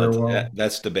over very well.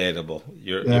 That's debatable.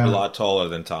 You're a Yeah, lot taller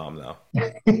than Tom, though.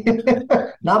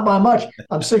 not by much.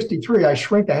 I'm 63. I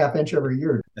shrink a half inch every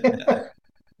year.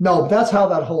 No, but that's how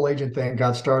that whole agent thing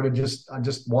got started. Just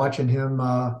watching him,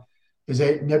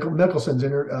 Mickelson's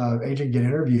agent get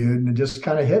interviewed, and it just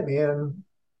kind of hit me, and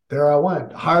there I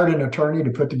went. Hired an attorney to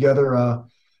put together a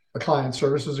client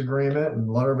services agreement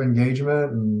and letter of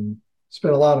engagement, and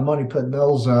spent a lot of money putting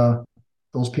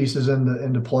those pieces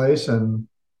into place. And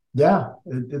yeah,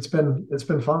 it's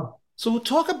been fun. So we'll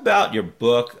talk about your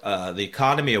book, The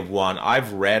Economy of One.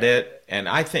 I've read it, and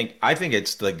I think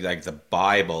it's like the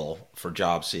Bible for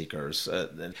job seekers. I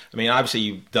mean, obviously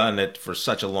you've done it for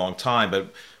such a long time,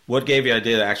 but what gave you the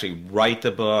idea to actually write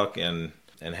the book, and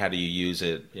how do you use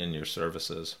it in your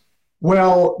services?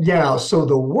 Well, yeah. So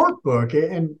the workbook,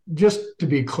 and just to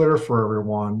be clear for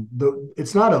everyone,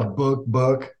 it's not a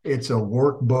book. It's a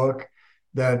workbook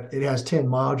that it has 10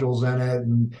 modules in it,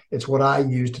 and it's what I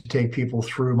use to take people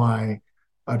through my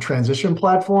transition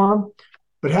platform.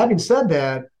 But having said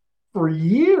that, for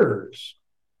years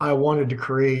I wanted to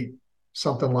create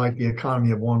something like the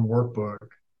Economy of One workbook,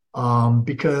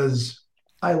 because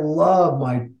I love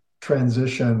my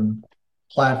transition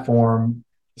platform.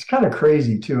 It's kind of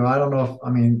crazy too. I don't know if, I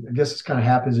mean, I guess it's kind of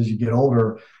happens as you get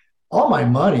older. All my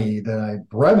revenue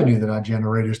that I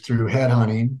generate is through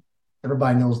headhunting.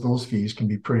 Everybody knows those fees can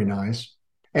be pretty nice.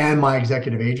 And my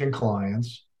executive agent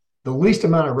clients, the least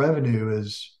amount of revenue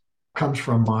comes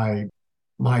from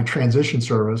my transition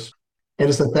service. And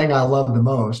it's the thing I love the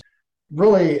most.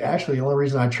 Really, actually, the only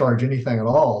reason I charge anything at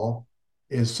all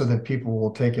is so that people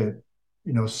will take it,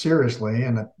 seriously.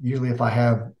 And usually if I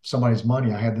have somebody's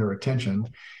money, I have their attention.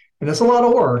 And it's a lot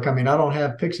of work. I mean, I don't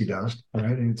have pixie dust, right?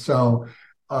 And so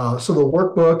the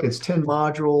workbook, it's 10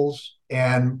 modules.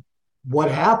 And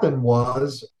what happened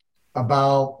was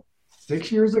about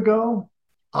 6 years ago,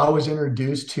 I was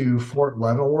introduced to Fort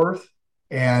Leavenworth,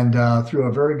 and through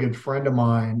a very good friend of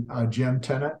mine, Jim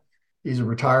Tennant. He's a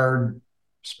retired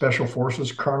Special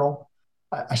Forces colonel.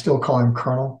 I still call him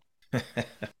Colonel.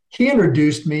 He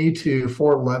introduced me to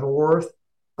Fort Leavenworth.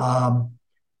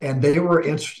 and they were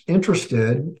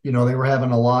interested. They were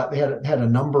having a lot. They had a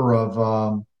number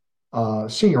of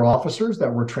senior officers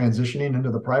that were transitioning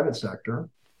into the private sector.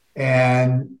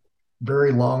 And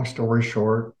very long story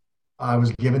short, I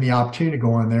was given the opportunity to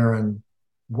go in there and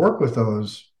work with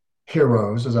those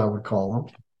heroes, as I would call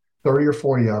them, 30 or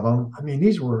 40 of them. I mean,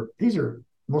 these are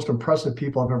most impressive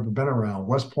people I've ever been around.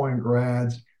 West Point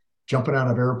grads, jumping out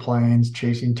of airplanes,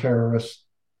 chasing terrorists.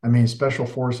 I mean, special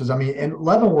forces. I mean, and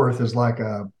Leavenworth is like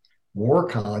a war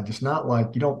college. It's not like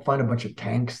you don't find a bunch of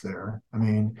tanks there. I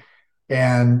mean,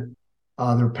 and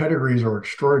their pedigrees are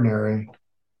extraordinary.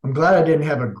 I'm glad I didn't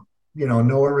have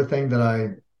know everything that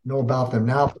I know about them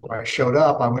now. When I showed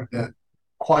up, I would have been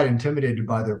quite intimidated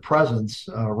by their presence.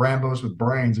 Rambos with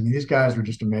brains. I mean, these guys are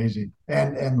just amazing,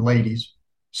 and ladies.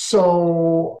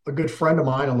 So a good friend of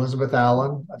mine, Elizabeth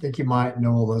Allen, I think you might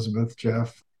know Elizabeth,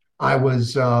 Jeff. I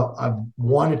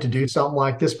wanted to do something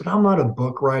like this, but I'm not a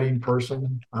book writing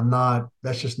person.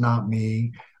 That's just not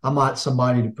me. I'm not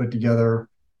somebody to put together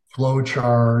flow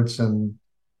charts and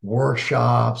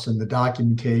workshops and the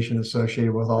documentation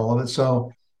associated with all of it.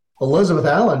 So Elizabeth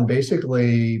Allen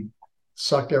basically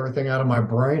sucked everything out of my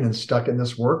brain and stuck it in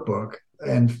this workbook.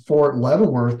 And Fort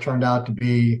Leavenworth turned out to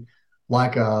be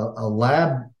like a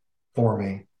lab for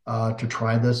me to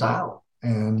try this out.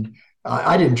 And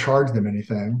I didn't charge them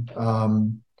anything,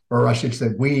 or I should say,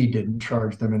 we didn't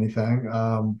charge them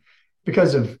anything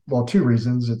because of, well, two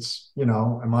reasons. It's,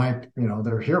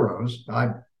 they're heroes.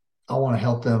 I want to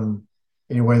help them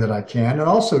any way that I can. And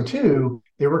also, too,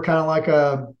 they were kind of like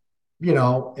in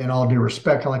all due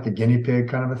respect, kind of like a guinea pig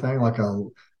kind of a thing, like a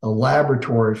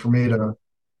laboratory for me to,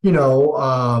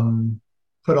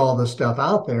 put all this stuff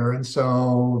out there. And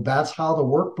so that's how the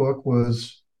workbook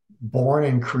was born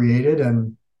and created.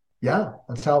 And yeah,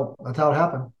 that's how it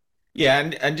happened. Yeah,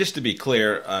 and just to be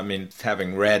clear, I mean,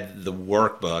 having read the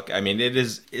workbook, I mean, it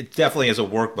definitely is a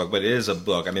workbook, but it is a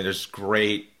book. I mean, there's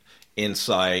great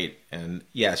insight, and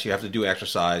yes, you have to do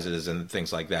exercises and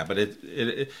things like that. But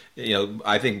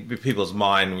I think people's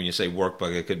mind when you say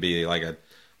workbook, it could be like a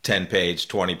 10-page,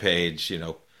 20-page,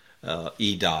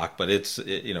 e-doc, but it's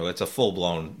a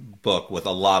full-blown book with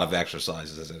a lot of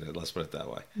exercises in it. Let's put it that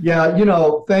way. Yeah,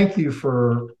 thank you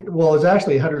well, it's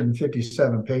actually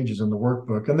 157 pages in the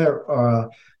workbook, and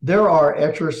there are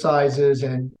exercises,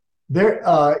 and there's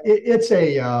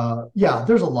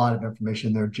a lot of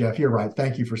information there, Jeff. You're right.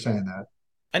 Thank you for saying that.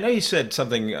 I know you said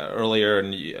something earlier,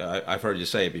 and I've heard you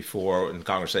say it before in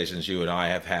conversations you and I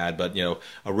have had, but, a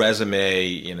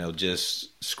resume,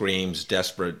 just screams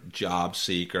desperate job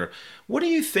seeker. What do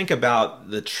you think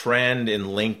about the trend in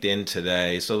LinkedIn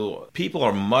today? So people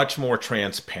are much more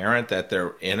transparent that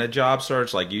they're in a job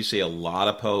search. Like you see a lot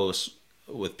of posts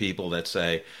with people that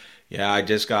say, yeah, I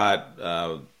just got,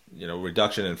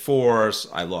 reduction in force.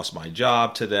 I lost my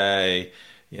job today.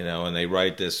 And they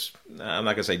write this, I'm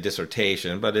not going to say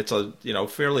dissertation, but it's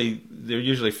they're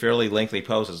usually fairly lengthy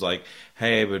posts. It's like,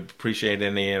 hey, I would appreciate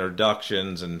any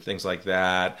introductions and things like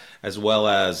that, as well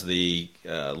as the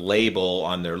label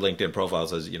on their LinkedIn profile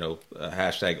says,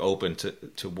 hashtag open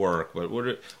to work. But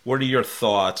what are your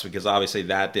thoughts? Because obviously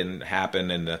that didn't happen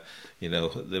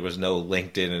there was no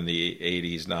LinkedIn in the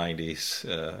 80s, 90s,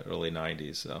 early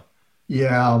 90s. So.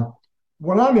 Yeah.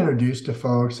 When I'm introduced to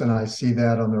folks and I see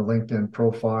that on their LinkedIn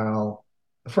profile,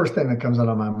 the first thing that comes out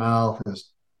of my mouth is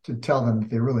to tell them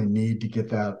that they really need to get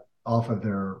that off of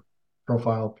their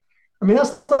profile. I mean,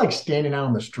 that's like standing out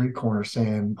on the street corner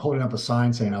holding up a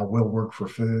sign saying, I will work for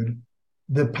food.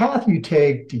 The path you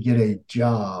take to get a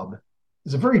job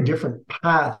is a very different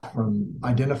path from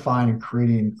identifying and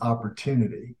creating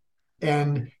opportunity.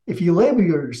 And if you label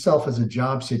yourself as a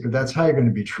job seeker, that's how you're going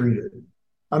to be treated.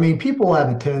 I mean, people have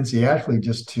a tendency actually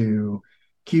just to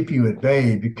keep you at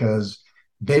bay because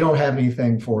they don't have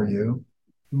anything for you.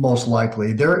 Most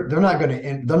likely, they're not going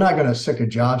to sick a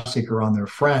job seeker on their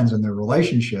friends and their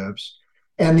relationships.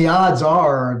 And the odds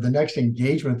are the next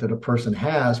engagement that a person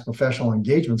has, professional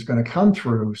engagement, is going to come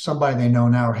through somebody they know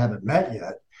now or haven't met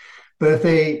yet. But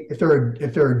if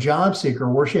they're a job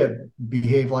seeker, or should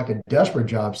behave like a desperate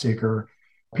job seeker,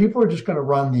 people are just going to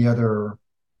run the other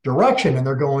direction, and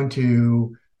they're going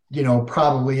to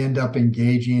probably end up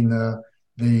engaging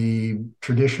the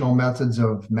traditional methods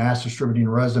of mass distributing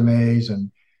resumes and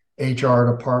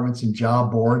HR departments and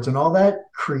job boards, and all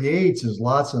that creates is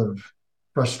lots of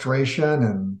frustration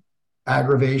and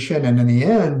aggravation, and in the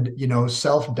end,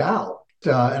 self-doubt.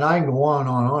 And I can go on and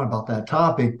on about that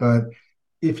topic, but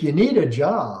if you need a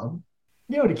job,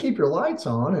 to keep your lights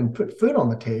on and put food on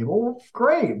the table,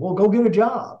 great, well, go get a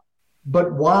job.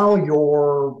 But while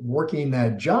you're working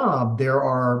that job, there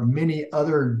are many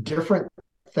other different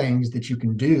things that you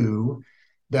can do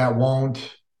that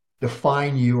won't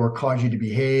define you or cause you to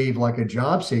behave like a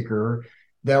job seeker,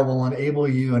 that will enable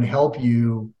you and help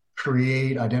you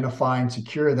create, identify, and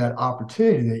secure that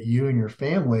opportunity that you and your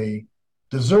family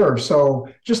deserve. So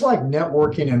just like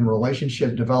networking and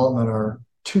relationship development are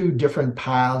two different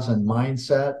paths and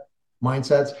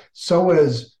mindsets, so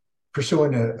is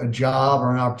pursuing a job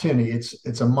or an opportunity.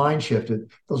 It's a mind shift.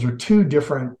 Those are two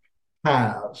different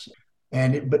paths.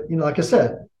 But like I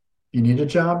said, you need a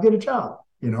job, get a job.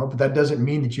 But that doesn't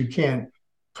mean that you can't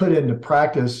put into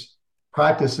practices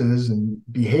and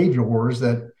behaviors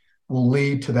that will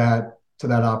lead to that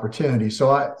opportunity.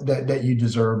 So that you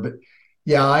deserve. But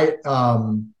yeah,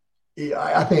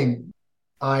 I think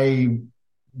I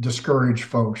discourage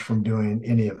folks from doing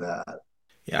any of that.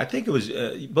 Yeah, I think it was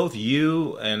both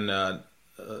you and a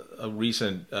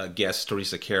recent guest,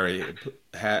 Teresa Carey,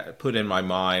 put in my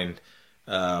mind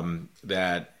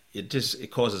that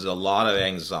it causes a lot of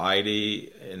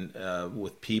anxiety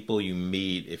with people you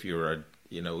meet if you're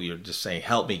just saying,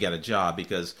 help me get a job,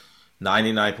 because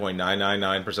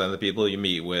 99.999% of the people you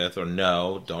meet with or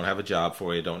know don't have a job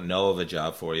for you, don't know of a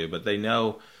job for you, but they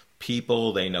know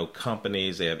people, they know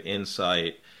companies, they have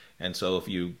insight. And so if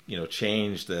you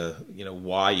change the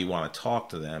why you want to talk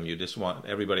to them, you just want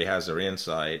everybody has their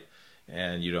insight,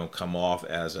 and you don't come off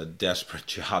as a desperate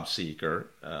job seeker.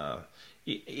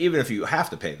 Even if you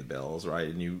have to pay the bills, right,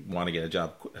 and you want to get a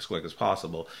job as quick as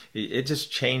possible, it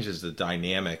just changes the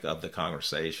dynamic of the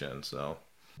conversation. So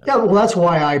yeah, well, that's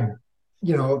why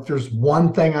if there's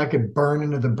one thing I could burn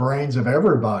into the brains of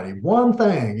everybody, one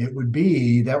thing, it would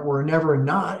be that we're never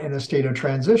not in a state of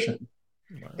transition.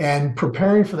 And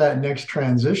preparing for that next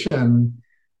transition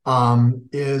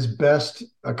is best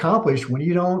accomplished when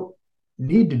you don't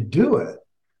need to do it.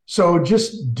 So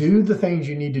just do the things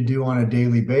you need to do on a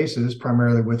daily basis,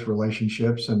 primarily with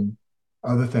relationships and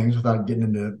other things, without getting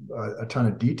into a ton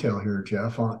of detail here,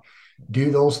 Jeff.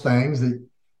 Do those things that,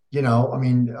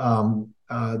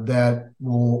 that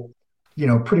will,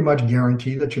 pretty much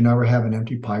guarantee that you never have an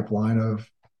empty pipeline of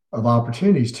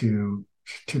opportunities to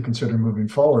consider moving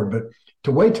forward. But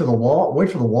to wait for the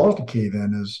walls to cave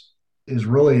in is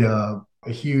really a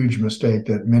huge mistake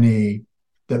that many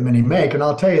make. And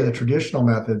I'll tell you, the traditional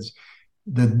methods,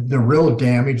 the real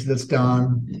damage that's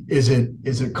done is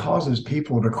it causes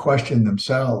people to question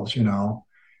themselves. Am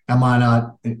I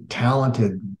not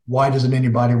talented? Why doesn't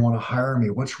anybody want to hire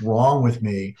me? What's wrong with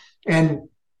me? And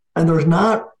there's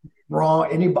not wrong.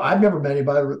 I've never met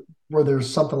anybody where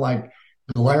there's something like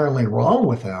glaringly wrong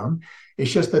with them.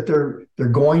 It's just that they're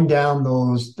going down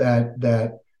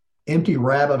that empty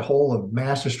rabbit hole of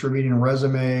mass distributing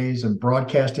resumes and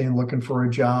broadcasting, looking for a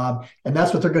job, and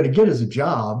that's what they're going to get as a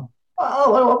job.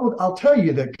 I'll tell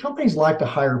you that companies like to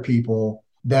hire people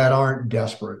that aren't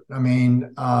desperate. I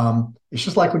mean, it's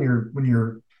just like when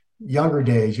you're younger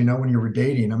days, when you were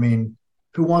dating. I mean,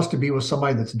 who wants to be with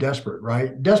somebody that's desperate,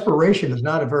 right? Desperation is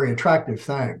not a very attractive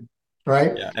thing,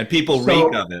 right? Yeah, and people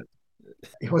reek of it.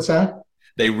 What's that?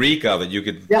 They reek of it. You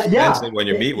could sense it when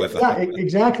you meet with them. Yeah,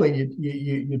 exactly.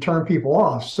 You turn people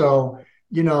off. So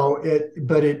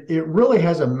it really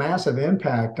has a massive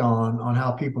impact on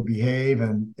how people behave,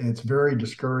 and it's very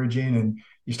discouraging. And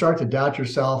you start to doubt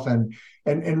yourself, and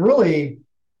really,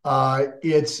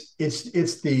 it's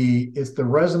the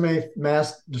resume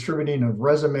mass distributing of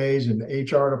resumes and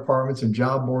HR departments and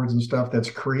job boards and stuff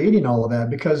that's creating all of that,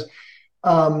 because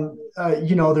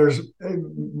there's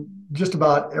just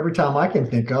about every time I can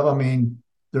think of, I mean,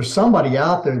 there's somebody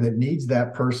out there that needs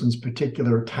that person's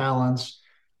particular talents,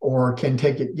 or can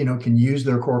take it, can use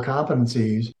their core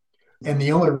competencies. And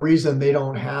the only reason they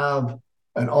don't have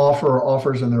an offer or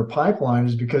offers in their pipeline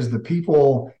is because the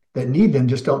people that need them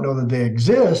just don't know that they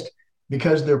exist,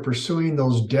 because they're pursuing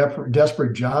those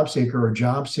desperate job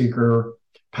seeker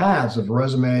paths of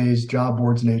resumes, job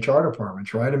boards, and HR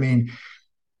departments, right? I mean,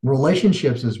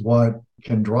 relationships is what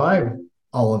can drive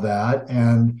all of that,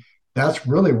 and that's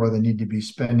really where they need to be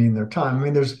spending their time. I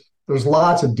mean, there's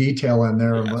lots of detail in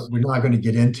there, Yes. but we're not going to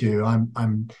get into.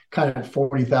 I'm kind of at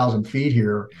 40,000 feet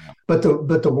here, but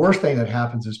the worst thing that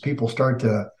happens is people start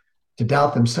to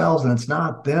doubt themselves, and it's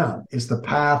not them. It's the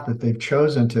path that they've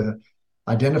chosen to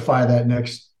identify that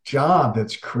next job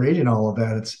that's creating all of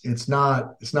that. It's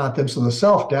not them. So the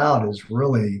self-doubt is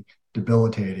really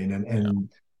debilitating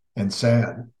and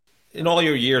sad. In all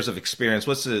your years of experience,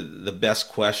 what's the best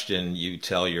question you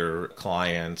tell your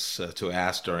clients to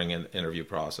ask during an interview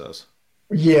process?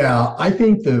 Yeah, I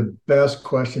think the best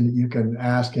question that you can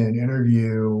ask in an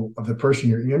interview of the person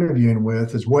you're interviewing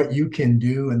with is what you can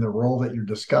do in the role that you're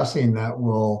discussing that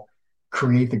will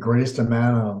create the greatest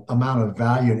amount of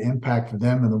value and impact for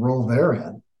them in the role they're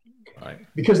in. Right.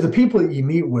 because the people that you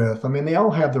meet with, I mean, they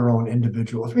all have their own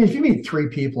individuals. I mean, if you meet three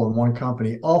people in one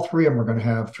company, all three of them are going to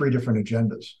have three different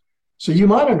agendas. So you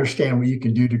might understand what you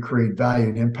can do to create value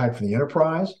and impact for the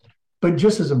enterprise, but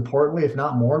just as importantly, if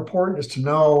not more important, is to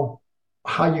know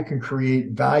how you can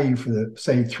create value for the,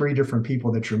 say, three different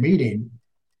people that you're meeting.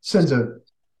 Sends a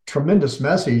tremendous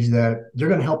message that you're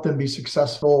going to help them be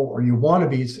successful, or you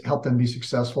want to help them be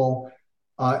successful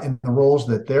in the roles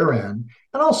that they're in.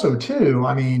 And also, too,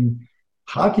 I mean,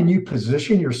 how can you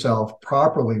position yourself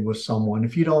properly with someone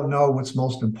if you don't know what's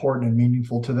most important and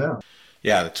meaningful to them?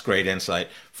 Yeah, that's great insight.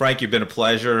 Frank, you've been a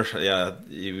pleasure.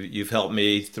 You've helped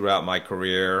me throughout my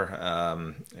career,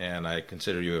 and I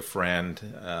consider you a friend.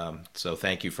 So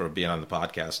thank you for being on the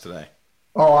podcast today.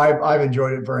 Oh, I've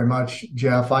enjoyed it very much,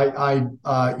 Jeff.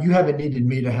 You haven't needed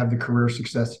me to have the career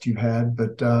success that you've had,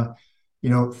 but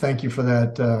thank you for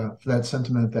that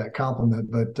sentiment, that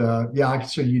compliment. But yeah, I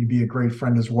consider you to be a great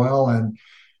friend as well, and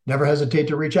never hesitate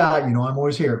to reach out. I'm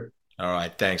always here. All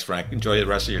right, thanks, Frank. Enjoy the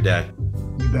rest of your day.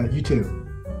 You bet. You too.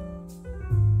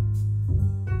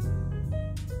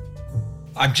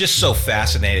 I'm just so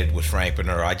fascinated with Frank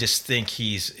Bonura. I just think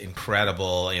he's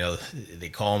incredible. They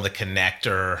call him the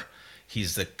connector.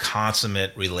 He's the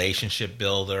consummate relationship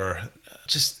builder.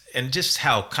 Just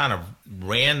how kind of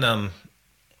random,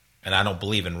 and I don't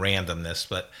believe in randomness,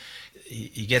 but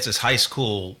he gets his high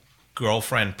school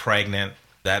girlfriend pregnant.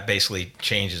 That basically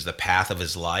changes the path of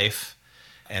his life.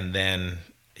 And then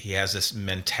he has this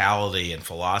mentality and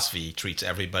philosophy. He treats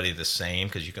everybody the same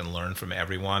because you can learn from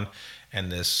everyone.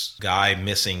 And this guy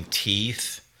missing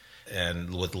teeth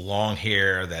and with long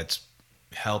hair that's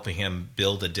helping him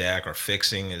build a deck or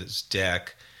fixing his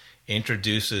deck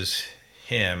introduces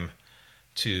him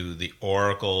to the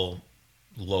local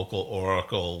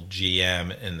Oracle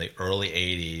GM in the early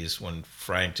 80s when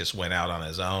Frank just went out on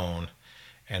his own.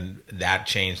 And that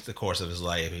changed the course of his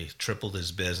life. He tripled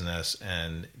his business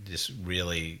and just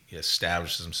really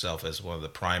established himself as one of the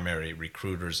primary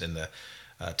recruiters in the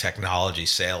technology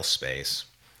sales space.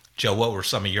 Joe, what were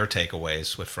some of your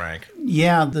takeaways with Frank?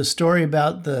 Yeah, the story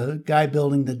about the guy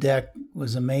building the deck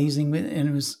was amazing. And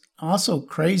it was also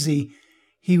crazy.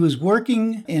 He was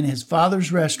working in his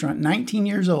father's restaurant, 19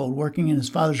 years old, working in his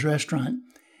father's restaurant.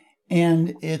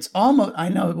 And it's almost, I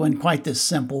know it wasn't quite this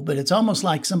simple, but it's almost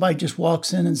like somebody just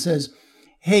walks in and says,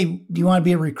 hey, do you want to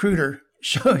be a recruiter?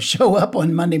 Show up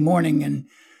on Monday morning and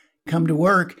come to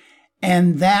work.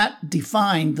 And that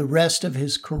defined the rest of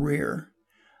his career.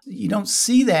 You don't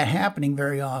see that happening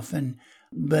very often,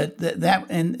 but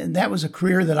that was a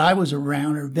career that I was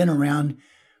around or been around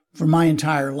for my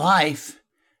entire life.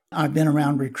 I've been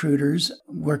around recruiters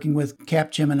working with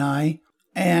Capgemini.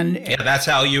 And yeah, that's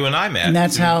how you and I met. And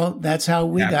that's how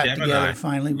we got Capgemini. together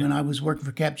finally when I was working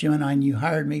for Capgemini and you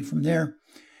hired me from there.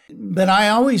 But I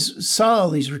always saw all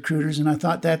these recruiters and I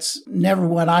thought that's never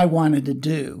what I wanted to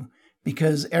do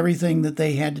because everything that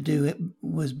they had to do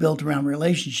was built around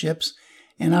relationships.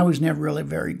 And I was never really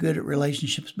very good at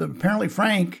relationships. But apparently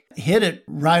Frank hit it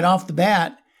right off the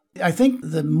bat. I think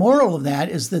the moral of that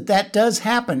is that does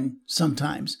happen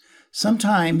sometimes.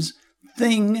 Sometimes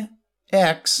thing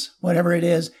X, whatever it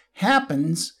is,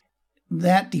 happens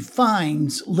that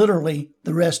defines literally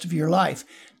the rest of your life.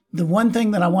 The one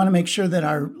thing that I want to make sure that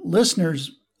our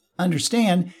listeners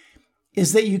understand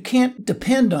is that you can't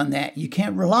depend on that. You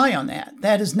can't rely on that.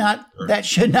 That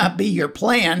should not be your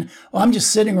plan. Well, I'm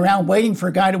just sitting around waiting for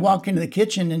a guy to walk into the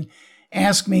kitchen and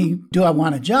ask me, do I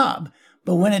want a job?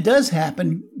 But when it does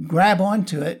happen, grab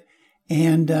onto it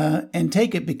and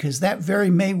take it because that very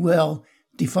may well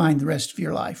define the rest of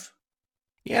your life.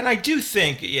 Yeah, and I do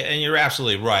think, and you're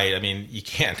absolutely right. I mean, you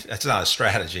can't, that's not a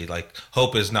strategy. Like,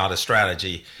 hope is not a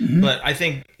strategy. Mm-hmm. But I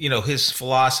think, his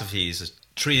philosophies is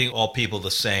treating all people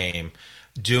the same,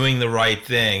 doing the right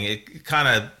thing. It kind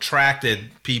of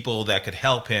attracted people that could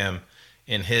help him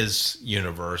in his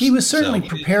universe. He was certainly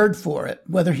prepared for it,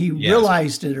 whether he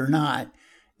realized it or not.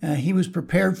 He was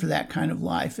prepared for that kind of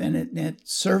life, and it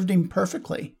served him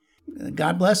perfectly.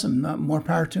 God bless him. More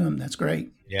power to him. That's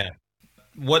great. Yeah.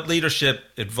 What leadership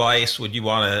advice would you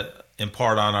want to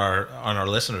impart on our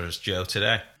listeners, Joe,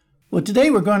 today? Well, today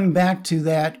we're going back to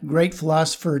that great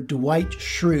philosopher Dwight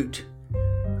Schrute,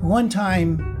 who one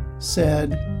time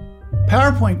said,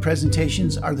 PowerPoint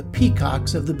presentations are the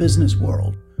peacocks of the business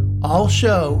world. All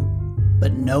show,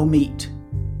 but no meat.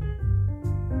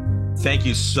 Thank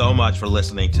you so much for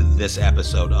listening to this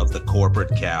episode of The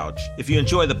Corporate Couch. If you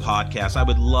enjoy the podcast, I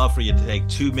would love for you to take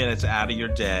 2 minutes out of your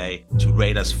day to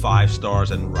rate us 5 stars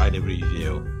and write a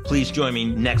review. Please join me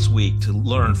next week to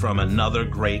learn from another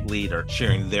great leader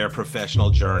sharing their professional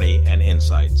journey and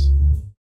insights.